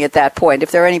company at that point? If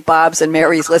there are any Bobs and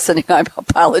Marys listening, I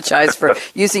apologize for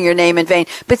using your name in vain.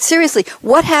 But seriously,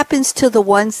 what happens to the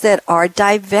ones that are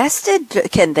divested?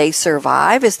 Can they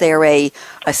survive? Is there a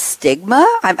stigma?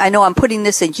 I know I'm putting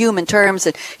this in human terms,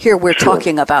 and here we're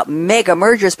talking about mega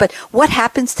mergers, but what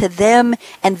happens to them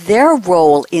and their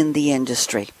role in the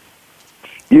industry?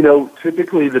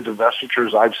 Typically the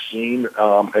divestitures I've seen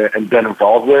and been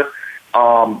involved with,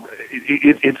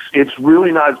 it's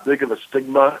really not as big of a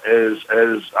stigma as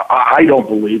I don't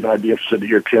believe, and I'd be interested to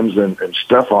hear Kim's and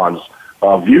Stefan's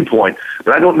viewpoint,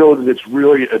 but I don't know that it's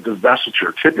really a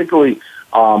divestiture. Typically,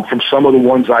 from some of the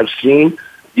ones I've seen,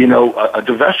 a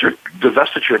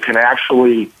divestiture can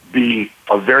actually be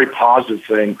a very positive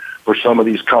thing for some of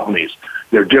these companies.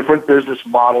 They're different business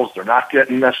models. They're not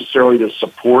getting necessarily the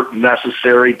support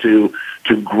necessary to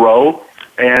grow.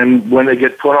 And when they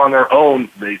get put on their own,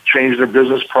 they change their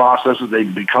business processes. They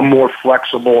become more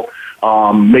flexible,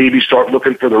 maybe start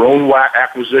looking for their own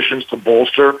acquisitions to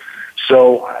bolster.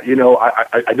 So,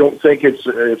 I don't think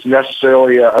it's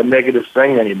necessarily a negative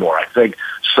thing anymore. I think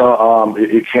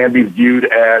it can be viewed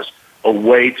as a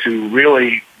way to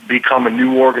really become a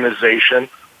new organization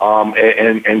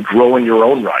and grow in your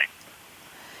own right.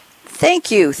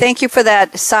 Thank you. Thank you for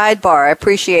that sidebar. I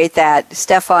appreciate that.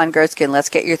 Stefan Guertzgen, let's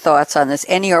get your thoughts on this.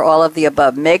 Any or all of the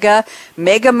above. Mega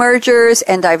mergers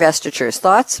and divestitures.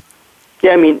 Thoughts?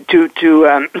 Yeah, I mean, to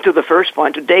the first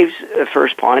point, to Dave's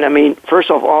first point, I mean,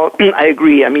 first of all, I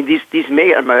agree. I mean, these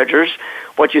mega mergers,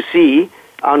 what you see,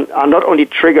 are not only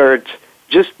triggered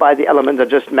just by the element I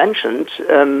just mentioned,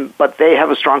 but they have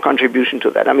a strong contribution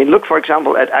to that. I mean, look, for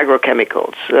example, at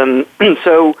agrochemicals.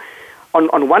 So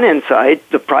on one hand side,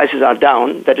 the prices are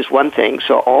down. That is one thing.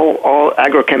 So all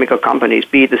agrochemical companies,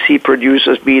 be it the seed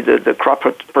producers, be it the crop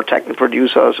protectant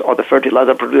producers or the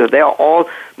fertilizer producers, they are all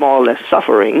more or less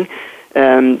suffering.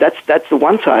 That's the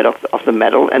one side of the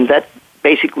medal, and that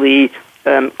basically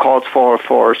calls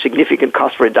for significant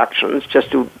cost reductions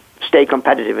just to stay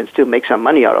competitive and still make some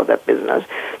money out of that business.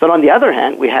 But on the other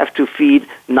hand, we have to feed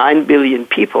 9 billion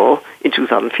people in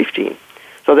 2015.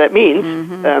 So that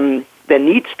means there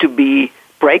needs to be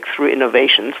breakthrough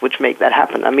innovations which make that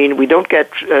happen. I mean, we don't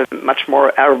get much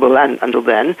more arable land until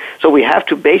then, so we have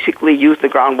to basically use the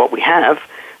ground what we have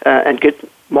and get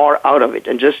more out of it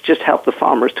and just help the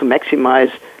farmers to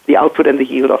maximize the output and the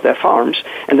yield of their farms.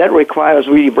 And that requires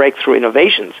really breakthrough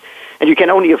innovations. And you can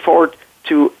only afford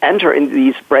to enter in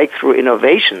these breakthrough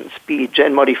innovations, be it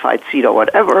gen-modified seed or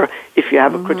whatever, if you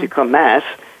have a critical mass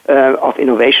of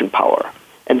innovation power.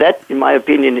 And that, in my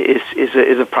opinion, is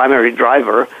a primary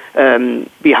driver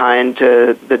behind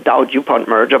the Dow-DuPont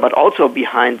merger, but also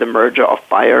behind the merger of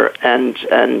Bayer and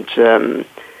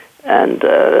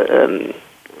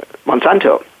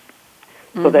Monsanto.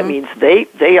 So that means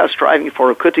they are striving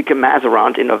for a critical mass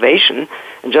around innovation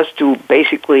and just to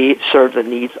basically serve the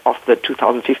needs of the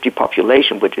 2050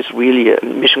 population, which is really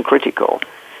mission critical.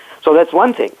 So that's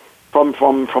one thing from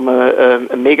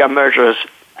a mega mergers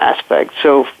aspect.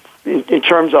 So in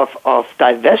terms of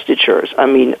divestitures, I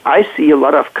mean, I see a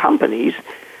lot of companies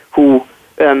who,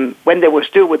 when they were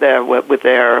still with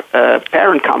their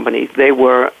parent company, they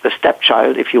were the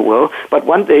stepchild, if you will. But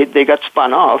once they got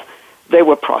spun off, they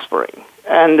were prospering.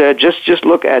 And just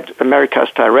look at America's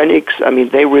Tyrenics. I mean,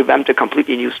 they revamped a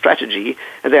completely new strategy,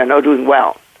 and they are now doing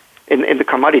well in the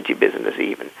commodity business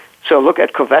even. So look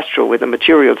at Covestro with the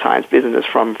material science business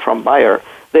from Bayer.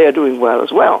 They are doing well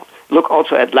as well. Look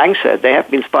also at Langseth. They have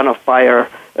been spun off Bayer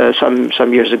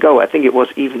some years ago. I think it was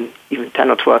even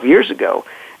 10 or 12 years ago.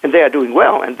 And they are doing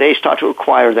well, and they start to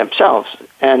acquire themselves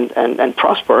and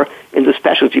prosper in the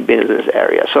specialty business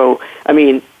area. So, I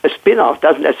mean, a spin-off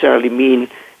doesn't necessarily mean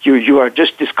you are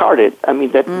just discarded. I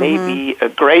mean, that may be a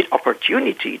great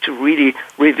opportunity to really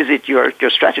revisit your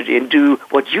strategy and do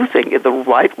what you think is the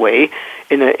right way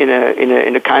in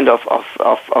a kind of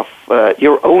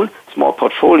your own small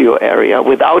portfolio area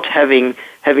without having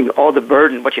all the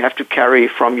burden what you have to carry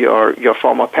from your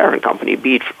former parent company,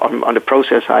 be it on the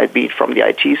process side, be it from the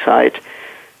IT side.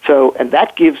 So, and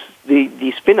that gives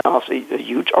the spin-offs a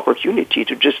huge opportunity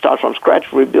to just start from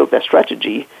scratch, rebuild their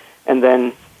strategy, and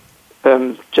then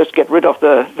just get rid of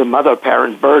the mother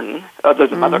parent burden,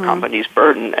 the mother company's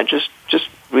burden, and just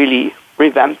really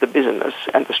revamp the business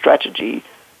and the strategy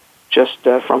just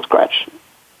from scratch.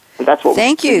 And that's what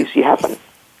we see happen.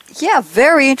 Yeah,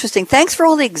 very interesting. Thanks for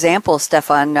all the examples,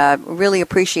 Stefan. Really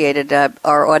appreciate it.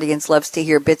 Our audience loves to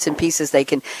hear bits and pieces they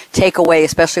can take away,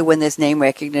 especially when there's name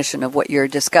recognition of what you're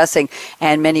discussing.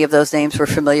 And many of those names were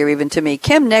familiar even to me.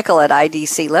 Kim Knickle at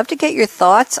IDC. Love to get your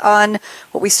thoughts on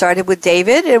what we started with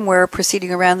David, and we're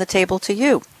proceeding around the table to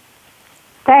you.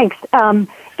 Thanks.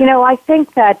 I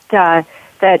think that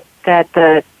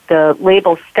the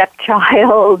label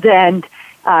stepchild and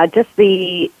just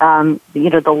the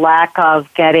the lack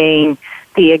of getting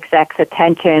the exec's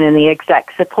attention and the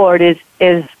exec support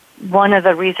is one of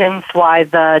the reasons why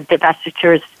the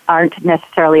divestitures aren't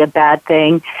necessarily a bad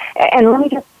thing. And let me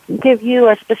just give you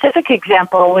a specific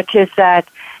example, which is that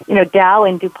Dow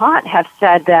and DuPont have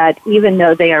said that even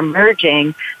though they are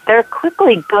merging, they're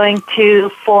quickly going to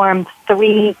form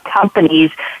 3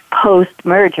 companies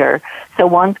post-merger. So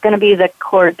one's going to be the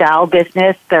core Dow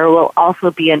business. There will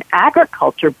also be an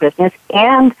agriculture business,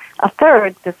 and a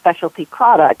third, the specialty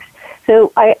products.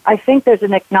 So I think there's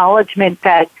an acknowledgement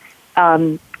that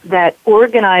that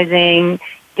organizing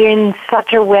in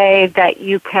such a way that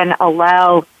you can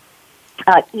allow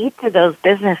each of those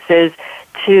businesses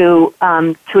to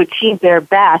achieve their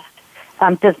best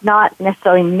does not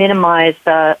necessarily minimize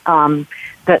the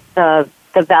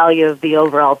value of the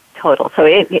overall total. So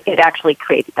it actually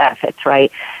creates benefits,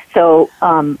 right? So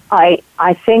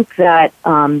I think that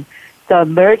the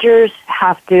mergers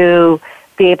have to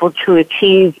be able to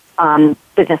achieve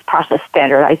business process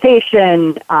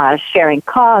standardization, sharing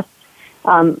costs.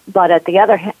 But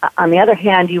on the other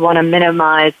hand, you want to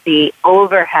minimize the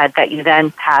overhead that you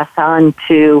then pass on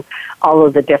to all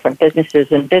of the different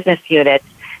businesses and business units.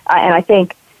 And I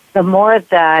think the more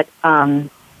that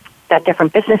that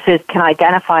different businesses can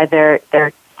identify their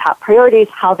top priorities,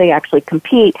 how they actually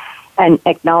compete, and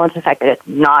acknowledge the fact that it's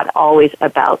not always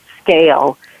about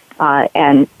scale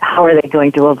and how are they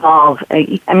going to evolve.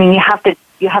 I mean, you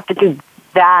have to do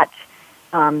that.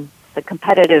 The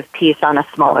competitive piece on a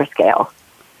smaller scale.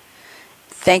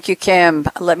 Thank you, Kim.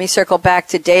 Let me circle back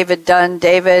to David Dunn.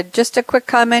 David, just a quick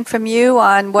comment from you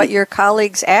on what your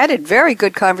colleagues added. Very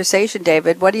good conversation,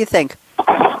 David. What do you think?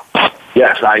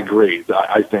 Yes, I agree.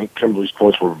 I think Kimberly's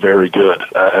points were very good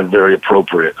and very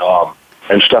appropriate,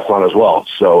 and Stefan as well.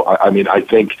 So, I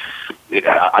think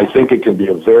it can be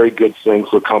a very good thing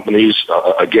for companies,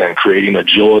 again, creating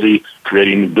agility,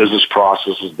 creating business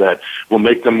processes that will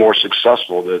make them more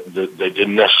successful that they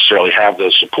didn't necessarily have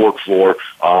the support for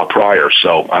prior.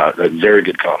 So, very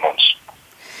good comments.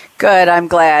 Good, I'm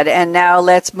glad. And now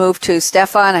let's move to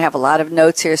Stefan. I have a lot of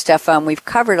notes here, Stefan. We've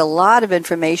covered a lot of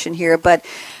information here, but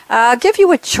I'll give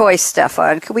you a choice,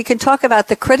 Stefan. We can talk about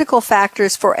the critical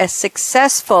factors for a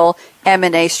successful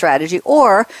M&A strategy,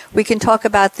 or we can talk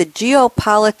about the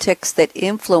geopolitics that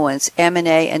influence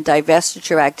M&A and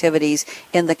divestiture activities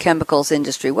in the chemicals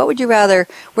industry. Where would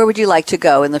you like to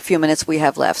go in the few minutes we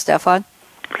have left, Stefan?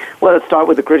 Well, let's start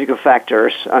with the critical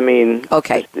factors. I mean,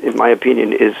 okay. In my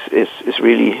opinion, is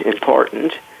really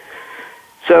important.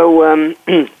 So,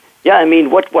 yeah, I mean,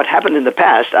 what happened in the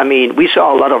past? I mean, we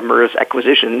saw a lot of mergers,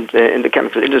 acquisitions in the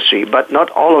chemical industry, but not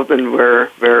all of them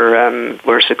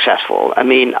were successful. I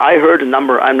mean, I heard a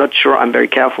number. I'm not sure. I'm very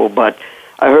careful, but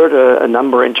I heard a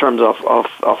number in terms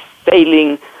of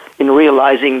failing in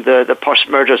realizing the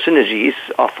post-merger synergies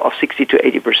of 60 to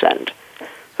 80%.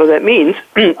 So that means,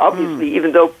 obviously,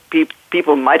 even though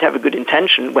people might have a good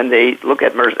intention when they look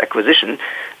at merger acquisition,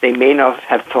 they may not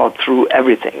have thought through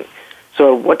everything.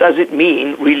 So what does it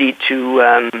mean really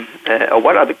or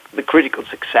what are the critical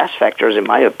success factors, in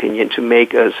my opinion, to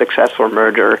make a successful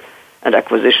merger and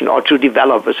acquisition, or to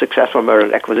develop a successful merger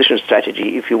and acquisition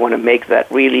strategy if you want to make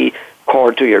that really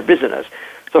core to your business?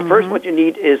 So first what you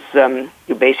need is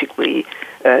you basically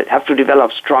have to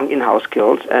develop strong in-house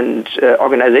skills and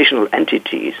organizational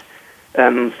entities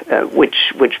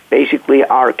which basically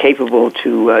are capable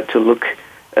to look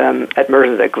at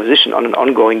merger and acquisition on an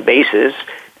ongoing basis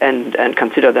and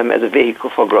consider them as a vehicle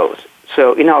for growth.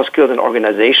 So in-house skills and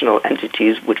organizational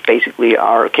entities which basically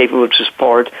are capable to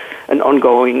support an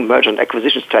ongoing merger and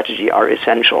acquisition strategy are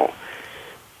essential.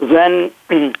 Then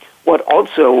what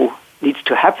also needs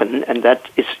to happen, and that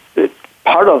is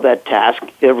part of that task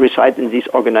resides in these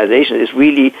organizations, is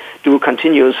really do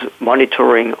continuous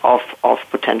monitoring of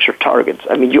potential targets.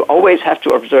 I mean, you always have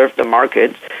to observe the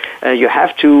market. You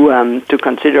have to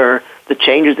consider the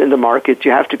changes in the market. You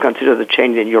have to consider the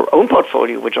change in your own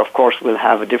portfolio, which of course will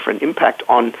have a different impact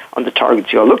on the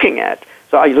targets you're looking at.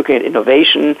 So are you looking at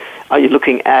innovation? Are you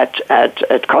looking at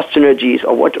cost synergies,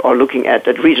 or looking at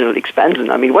regional expansion?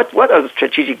 I mean, what are the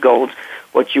strategic goals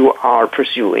what you are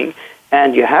pursuing?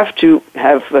 And you have to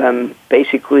have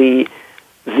basically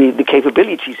the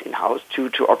capabilities in-house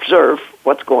to observe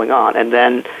what's going on, and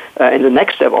then in the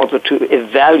next step also to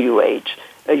evaluate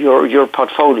your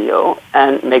portfolio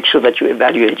and make sure that you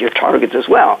evaluate your targets as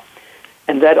well.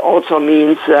 And that also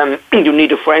means you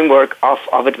need a framework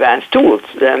of advanced tools.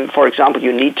 For example,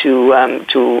 you need to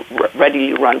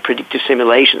readily run predictive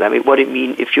simulations. I mean, what it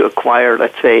means if you acquire,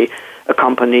 let's say, a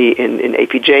company in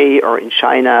APJ or in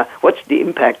China, what's the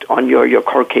impact on your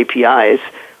core KPIs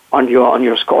on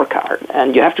your scorecard?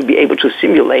 And you have to be able to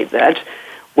simulate that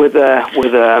with a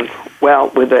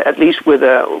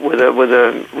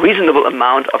reasonable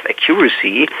amount of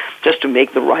accuracy, just to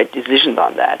make the right decision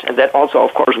on that. And that also,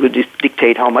 of course, will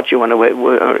dictate how much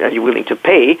are you willing to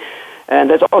pay. And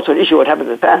that's also an issue what happened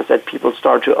in the past, that people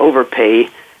start to overpay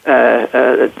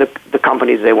the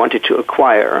companies they wanted to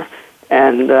acquire.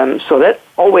 And so that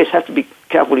always has to be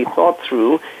carefully thought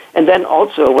through. And then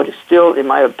also what is still, in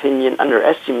my opinion,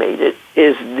 underestimated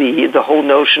is the whole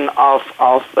notion of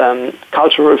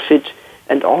cultural fit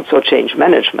and also change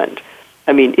management.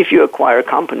 I mean, if you acquire a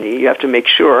company, you have to make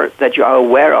sure that you are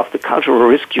aware of the cultural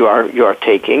risk you are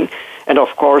taking. And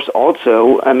of course,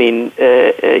 also, I mean,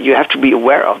 you have to be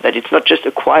aware of that. It's not just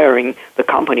acquiring the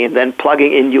company and then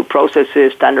plugging in new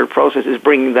processes, standard processes,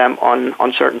 bringing them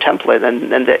on certain templates,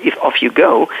 and then if off you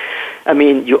go. I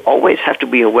mean, you always have to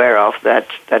be aware of that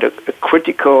a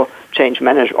critical change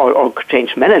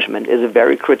change management is a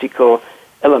very critical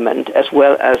element, as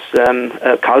well as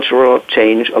cultural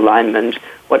change, alignment,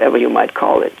 whatever you might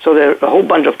call it. So there are a whole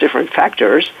bunch of different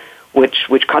factors which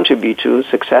contribute to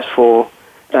successful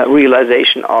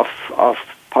realization of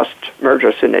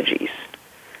post-merger synergies.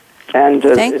 And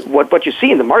what you see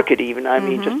in the market even, I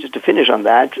mean, just to finish on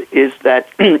that, is that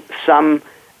some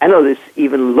analysts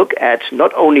even look at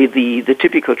not only the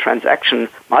typical transaction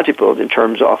multiples in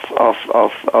terms of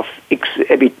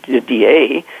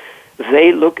EBITDA,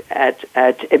 they look at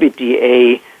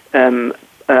EBITDA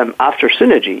after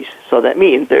synergies. So that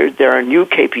means there are new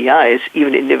KPIs,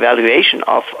 even in the evaluation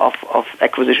of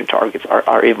acquisition targets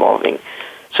are evolving.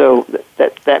 So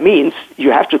that means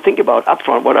you have to think about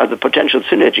upfront what are the potential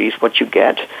synergies, what you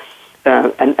get,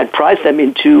 and price them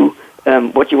into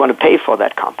what you want to pay for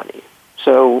that company.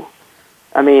 So,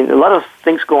 I mean, a lot of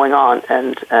things going on,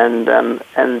 and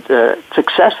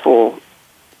successful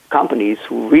companies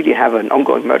who really have an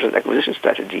ongoing merger and acquisition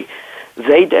strategy,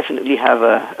 they definitely have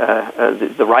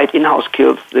the right in-house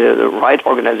skills, the right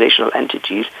organizational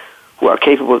entities who are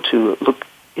capable to look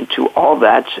into all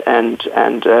that and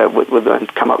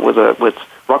come up with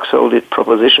rock solid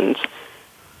propositions,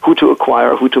 who to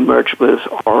acquire, who to merge with,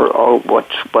 or what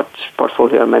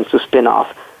portfolio elements to spin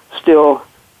off, still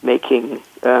making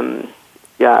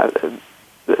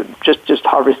just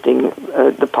harvesting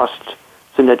the post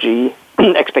synergy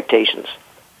expectations.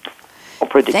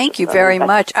 Thank you very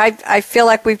much. I feel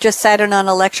like we've just sat in on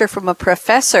a lecture from a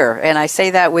professor, and I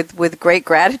say that with great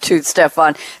gratitude,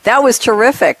 Stefan. That was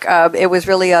terrific. It was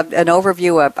really an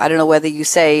overview of, I don't know whether you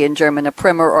say in German a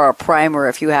primer or a primer,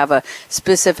 if you have a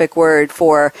specific word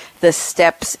for the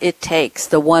steps it takes,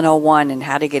 the 101 and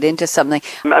how to get into something.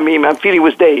 I mean, I'm feeling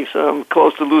with Dave, so I'm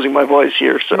close to losing my voice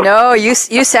here. So no, you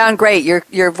sound great.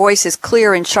 Your voice is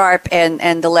clear and sharp,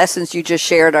 and the lessons you just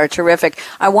shared are terrific.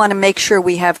 I want to make sure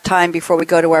we have time before we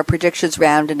go to our predictions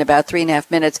round in about 3.5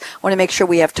 minutes. I want to make sure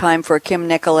we have time for Kim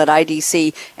Knickle at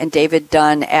IDC and David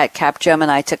Dunn at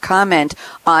Capgemini to comment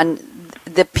on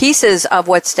the pieces of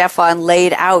what Stefan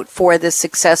laid out for the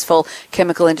successful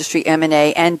chemical industry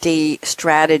M&A and D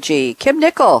strategy. Kim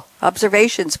Knickle,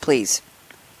 observations, please.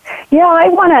 Yeah, I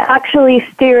want to actually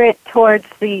steer it towards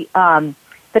the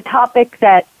topic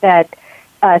that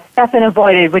Stefan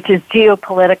avoided, which is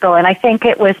geopolitical, and I think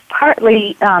it was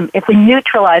partly, if we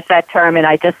neutralize that term and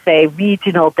I just say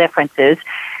regional differences,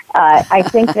 I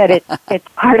think that it's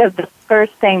part of the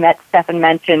first thing that Stefan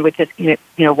mentioned, which is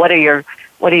what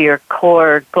are your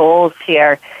core goals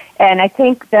here, and I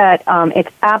think that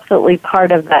it's absolutely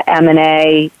part of the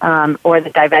M&A or the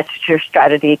divestiture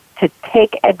strategy to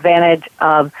take advantage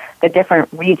of the different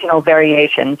regional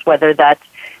variations, whether that's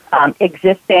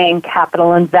existing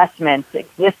capital investments,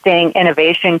 existing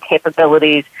innovation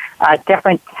capabilities,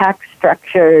 different tax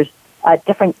structures,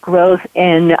 different growth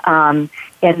in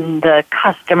the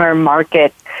customer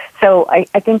market. So I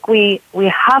think we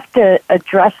have to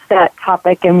address that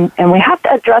topic, and we have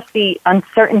to address the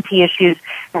uncertainty issues.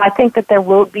 And I think that there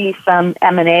will be some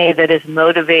M&A that is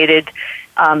motivated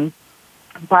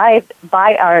by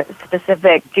our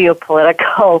specific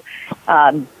geopolitical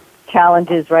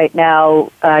challenges right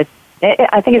now. I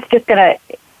think it's going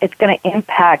to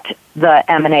impact the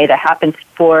M&A that happens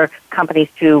for companies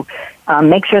to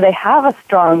make sure they have a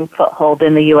strong foothold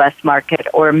in the U.S. market,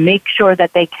 or make sure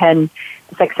that they can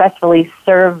successfully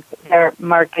serve their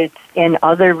markets in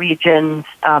other regions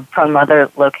from other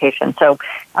locations. So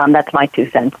that's my 2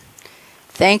 cents.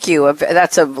 Thank you.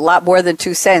 That's a lot more than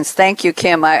 2 cents. Thank you,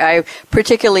 Kim. I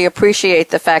particularly appreciate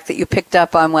the fact that you picked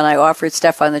up on when I offered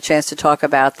Stefan the chance to talk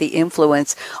about the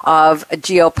influence of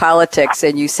geopolitics,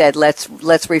 and you said let's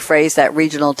rephrase that,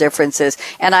 regional differences.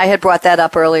 And I had brought that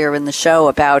up earlier in the show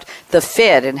about the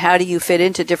fit and how do you fit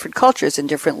into different cultures and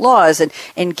different laws and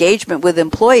engagement with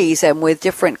employees and with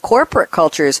different corporate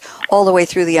cultures all the way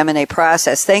through the M&A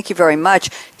process. Thank you very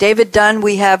much. David Dunn,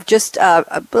 we have just,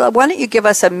 why don't you give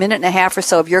us a minute and a half or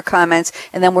so of your comments,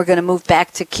 and then we're going to move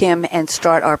back to Kim and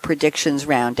start our predictions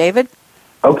round. David?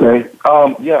 Okay.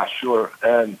 Yeah, sure.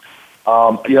 And,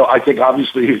 I think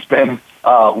obviously it's been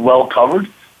well covered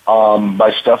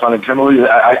by Stefan and Kimberly.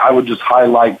 I would just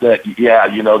highlight that,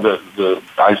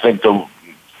 I think the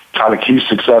kind of key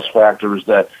success factors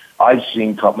that I've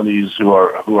seen companies who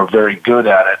are very good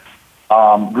at it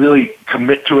really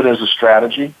commit to it as a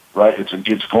strategy, right?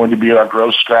 It's going to be our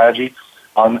growth strategy.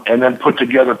 And then put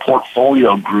together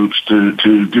portfolio groups to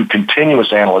do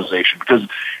continuous analyzation, because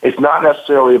it's not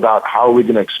necessarily about how are we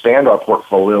going to expand our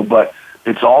portfolio, but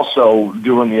it's also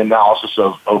doing the analysis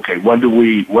of, okay, when do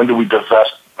we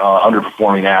divest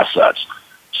underperforming assets?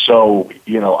 So,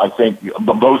 I think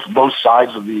both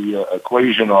sides of the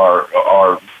equation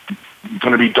are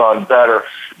going to be done better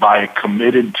by a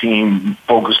committed team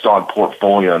focused on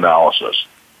portfolio analysis.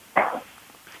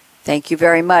 Thank you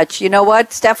very much. You know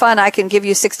what, Stefan? I can give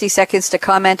you 60 seconds to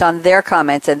comment on their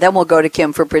comments, and then we'll go to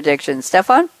Kim for predictions.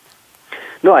 Stefan?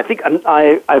 No, I think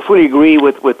I fully agree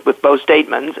with both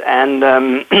statements, and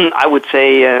I would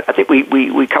say I think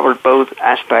we covered both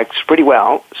aspects pretty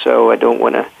well, so I don't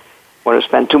want to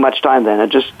spend too much time then. I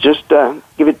just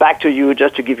give it back to you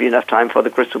just to give you enough time for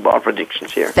the crystal ball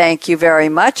predictions here. Thank you very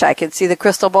much. I can see the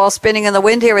crystal ball spinning in the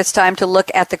wind here. It's time to look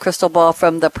at the crystal ball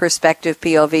from the perspective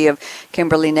POV of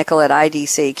Kimberly Knickle at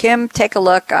IDC. Kim, take a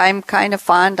look. I'm kind of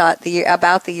fond about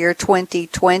the year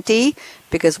 2020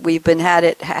 because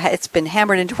it's been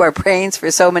hammered into our brains for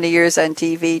so many years on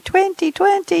TV.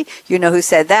 2020. You know who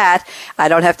said that. I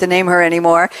don't have to name her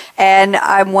anymore. And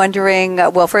I'm wondering,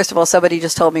 well, first of all, somebody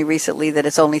just told me recently that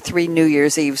it's only 3 New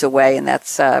Year's Eves away, and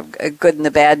that's good and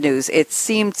the bad news. It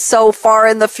seemed so far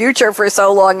in the future for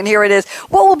so long, and here it is.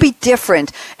 What will be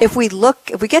different if we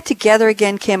get together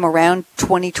again, Kim, around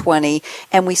 2020,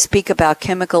 and we speak about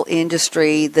chemical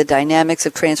industry, the dynamics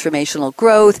of transformational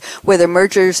growth, whether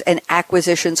mergers and acquisitions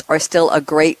are still a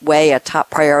great way, a top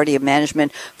priority of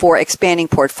management for expanding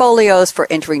portfolios, for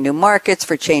entering new markets,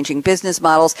 for changing business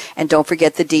models, and don't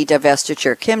forget the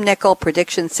divestiture. Kim Knickle,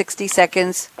 prediction, 60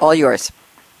 seconds, all yours.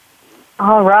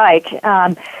 All right.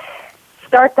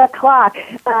 Start the clock.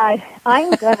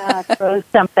 I'm going to throw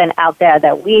something out there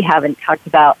that we haven't talked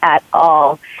about at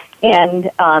all. And,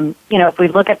 if we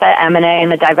look at the M&A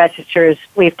and the divestitures,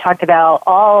 we've talked about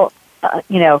all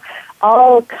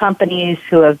companies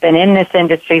who have been in this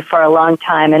industry for a long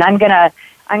time. And I'm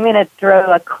going to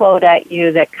throw a quote at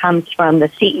you that comes from the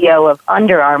CEO of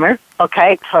Under Armour.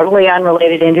 Okay, totally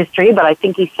unrelated industry, but I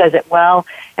think he says it well.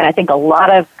 And I think a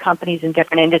lot of companies in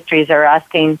different industries are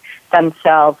asking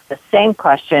themselves the same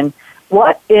question: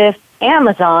 what if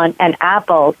Amazon and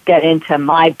Apple get into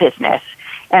my business?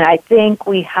 And I think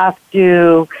we have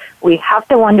to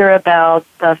wonder about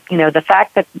the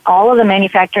fact that all of the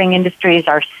manufacturing industries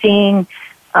are seeing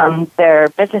their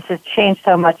businesses change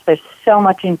so much. There's so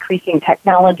much increasing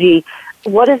technology.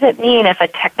 What does it mean if a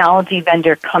technology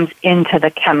vendor comes into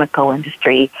the chemical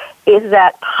industry? Is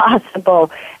that possible?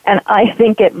 And I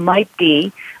think it might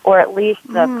be, or at least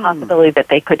the possibility that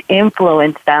they could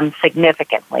influence them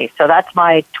significantly. So that's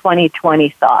my 2020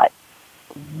 thought.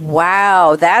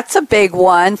 Wow, that's a big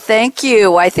one. Thank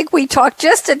you. I think we talked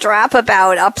just a drop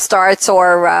about upstarts,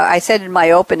 or I said in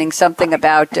my opening something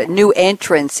about new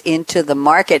entrants into the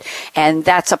market, and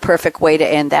that's a perfect way to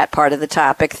end that part of the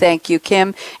topic. Thank you,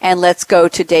 Kim. And let's go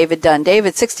to David Dunn.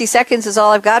 David, 60 seconds is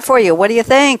all I've got for you. What do you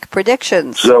think?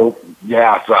 Predictions? So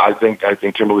I think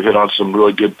Kimberly hit on some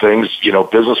really good things.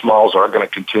 Business models are going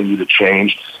to continue to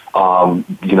change. We're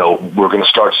going to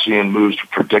start seeing moves to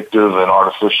predictive and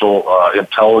artificial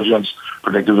intelligence,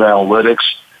 predictive analytics.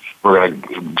 We're going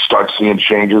to start seeing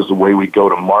changes the way we go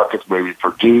to market, the way we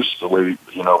produce, the way we,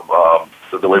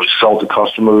 the way we sell to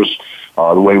customers,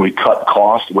 the way we cut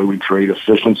costs, the way we create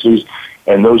efficiencies.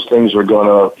 And those things are going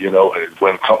to,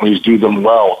 when companies do them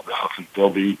well, there'll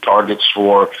be targets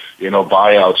for,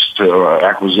 buyouts to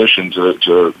acquisition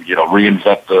to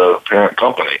reinvent the parent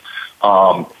company.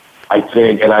 I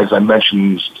think, and as I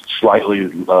mentioned slightly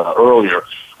earlier,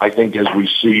 I think as we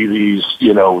see these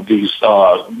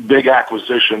big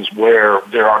acquisitions where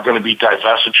there are going to be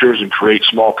divestitures and create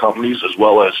small companies as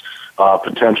well as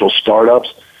potential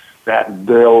startups, that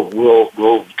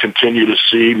we'll continue to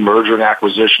see merger and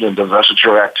acquisition and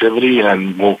divestiture activity,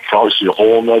 and we'll probably see a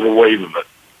whole other wave of it.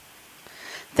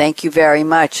 Thank you very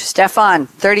much. Stefan,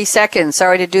 30 seconds.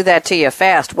 Sorry to do that to you.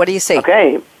 Fast. What do you see?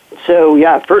 Okay. So,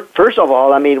 first of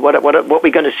all, I mean, what we're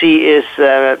going to see is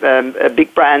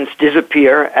big brands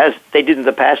disappear as they did in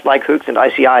the past, like Hooks and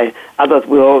ICI. Others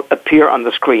will appear on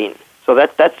the screen. So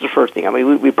that's the first thing. I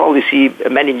mean, we probably see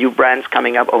many new brands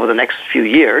coming up over the next few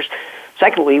years.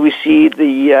 Secondly, we see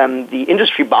the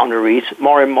industry boundaries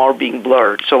more and more being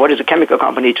blurred. So what is a chemical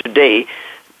company today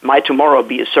might tomorrow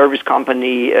be a service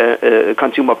company, a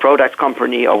consumer products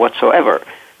company, or whatsoever.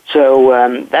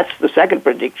 So that's the second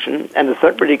prediction. And the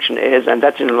third prediction is, and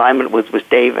that's in alignment with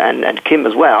Dave and Kim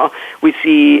as well, we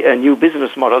see new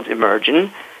business models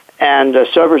emerging, and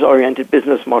service-oriented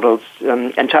business models,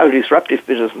 entirely disruptive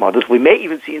business models. We may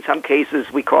even see in some cases,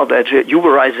 we call that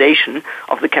Uberization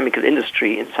of the chemical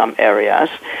industry in some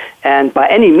areas. And by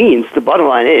any means, the bottom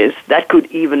line is that could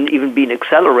even be an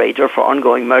accelerator for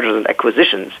ongoing mergers and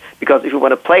acquisitions. Because if you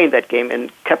want to play in that game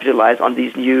and capitalize on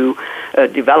these new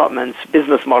developments,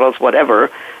 business models,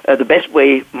 whatever, the best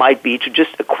way might be to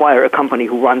just acquire a company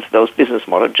who runs those business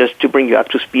models, just to bring you up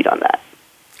to speed on that.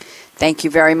 Thank you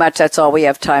very much. That's all we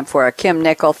have time for. Kim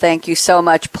Knickle, thank you so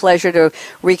much. Pleasure to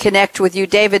reconnect with you.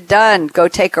 David Dunn, go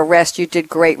take a rest. You did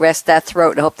great. Rest that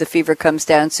throat. I hope the fever comes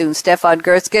down soon. Stefan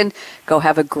Guertzgen, go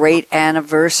have a great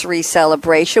anniversary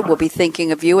celebration. We'll be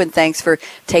thinking of you, and thanks for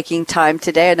taking time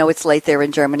today. I know it's late there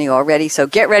in Germany already, so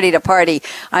get ready to party.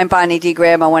 I'm Bonnie D.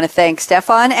 Graham. I want to thank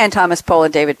Stefan and Thomas Pohl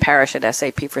and David Parrish at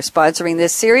SAP for sponsoring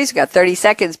this series. We've got 30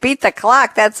 seconds. Beat the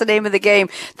clock. That's the name of the game.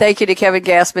 Thank you to Kevin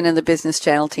Gassman and the Business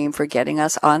Channel team for getting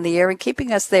us on the air and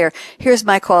keeping us there. Here's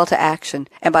my call to action.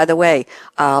 And by the way,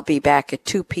 I'll be back at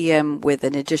 2 p.m. with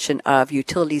an edition of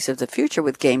Utilities of the Future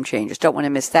with Game Changers. Don't want to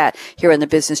miss that here on the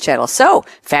Business Channel. So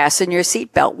fasten your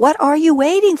seatbelt. What are you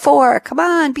waiting for? Come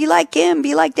on, be like Kim,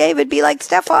 be like David, be like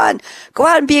Stefan. Go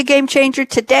out and be a game changer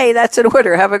today. That's in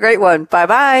order. Have a great one.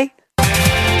 Bye-bye.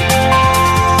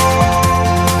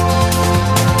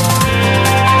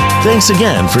 Thanks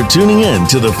again for tuning in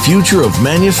to the Future of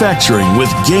Manufacturing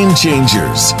with Game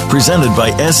Changers, presented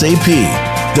by SAP.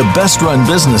 The best-run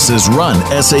businesses run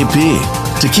SAP.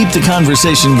 To keep the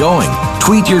conversation going,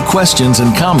 tweet your questions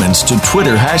and comments to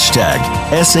Twitter #SAPRADIO.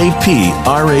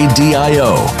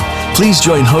 Please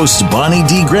join host Bonnie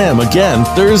D. Graham again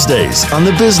Thursdays on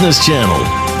the Business Channel.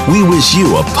 We wish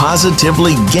you a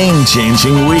positively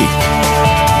game-changing week.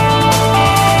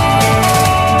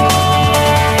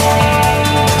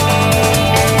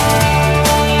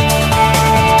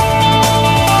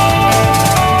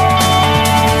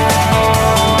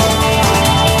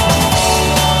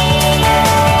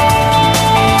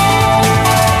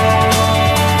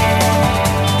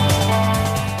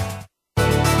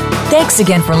 Thanks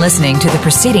again for listening to the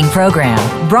preceding program,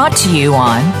 brought to you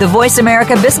on the Voice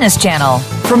America Business Channel.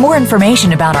 For more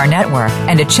information about our network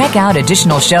and to check out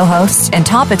additional show hosts and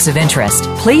topics of interest,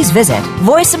 please visit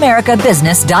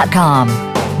voiceamericabusiness.com.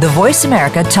 The Voice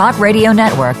America Talk Radio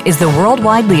Network is the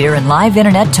worldwide leader in live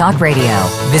Internet talk radio.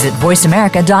 Visit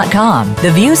voiceamerica.com.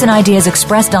 The views and ideas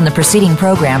expressed on the preceding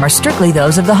program are strictly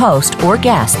those of the host or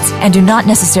guests and do not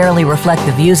necessarily reflect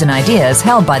the views and ideas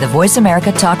held by the Voice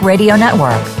America Talk Radio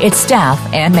Network, its staff,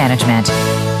 and management.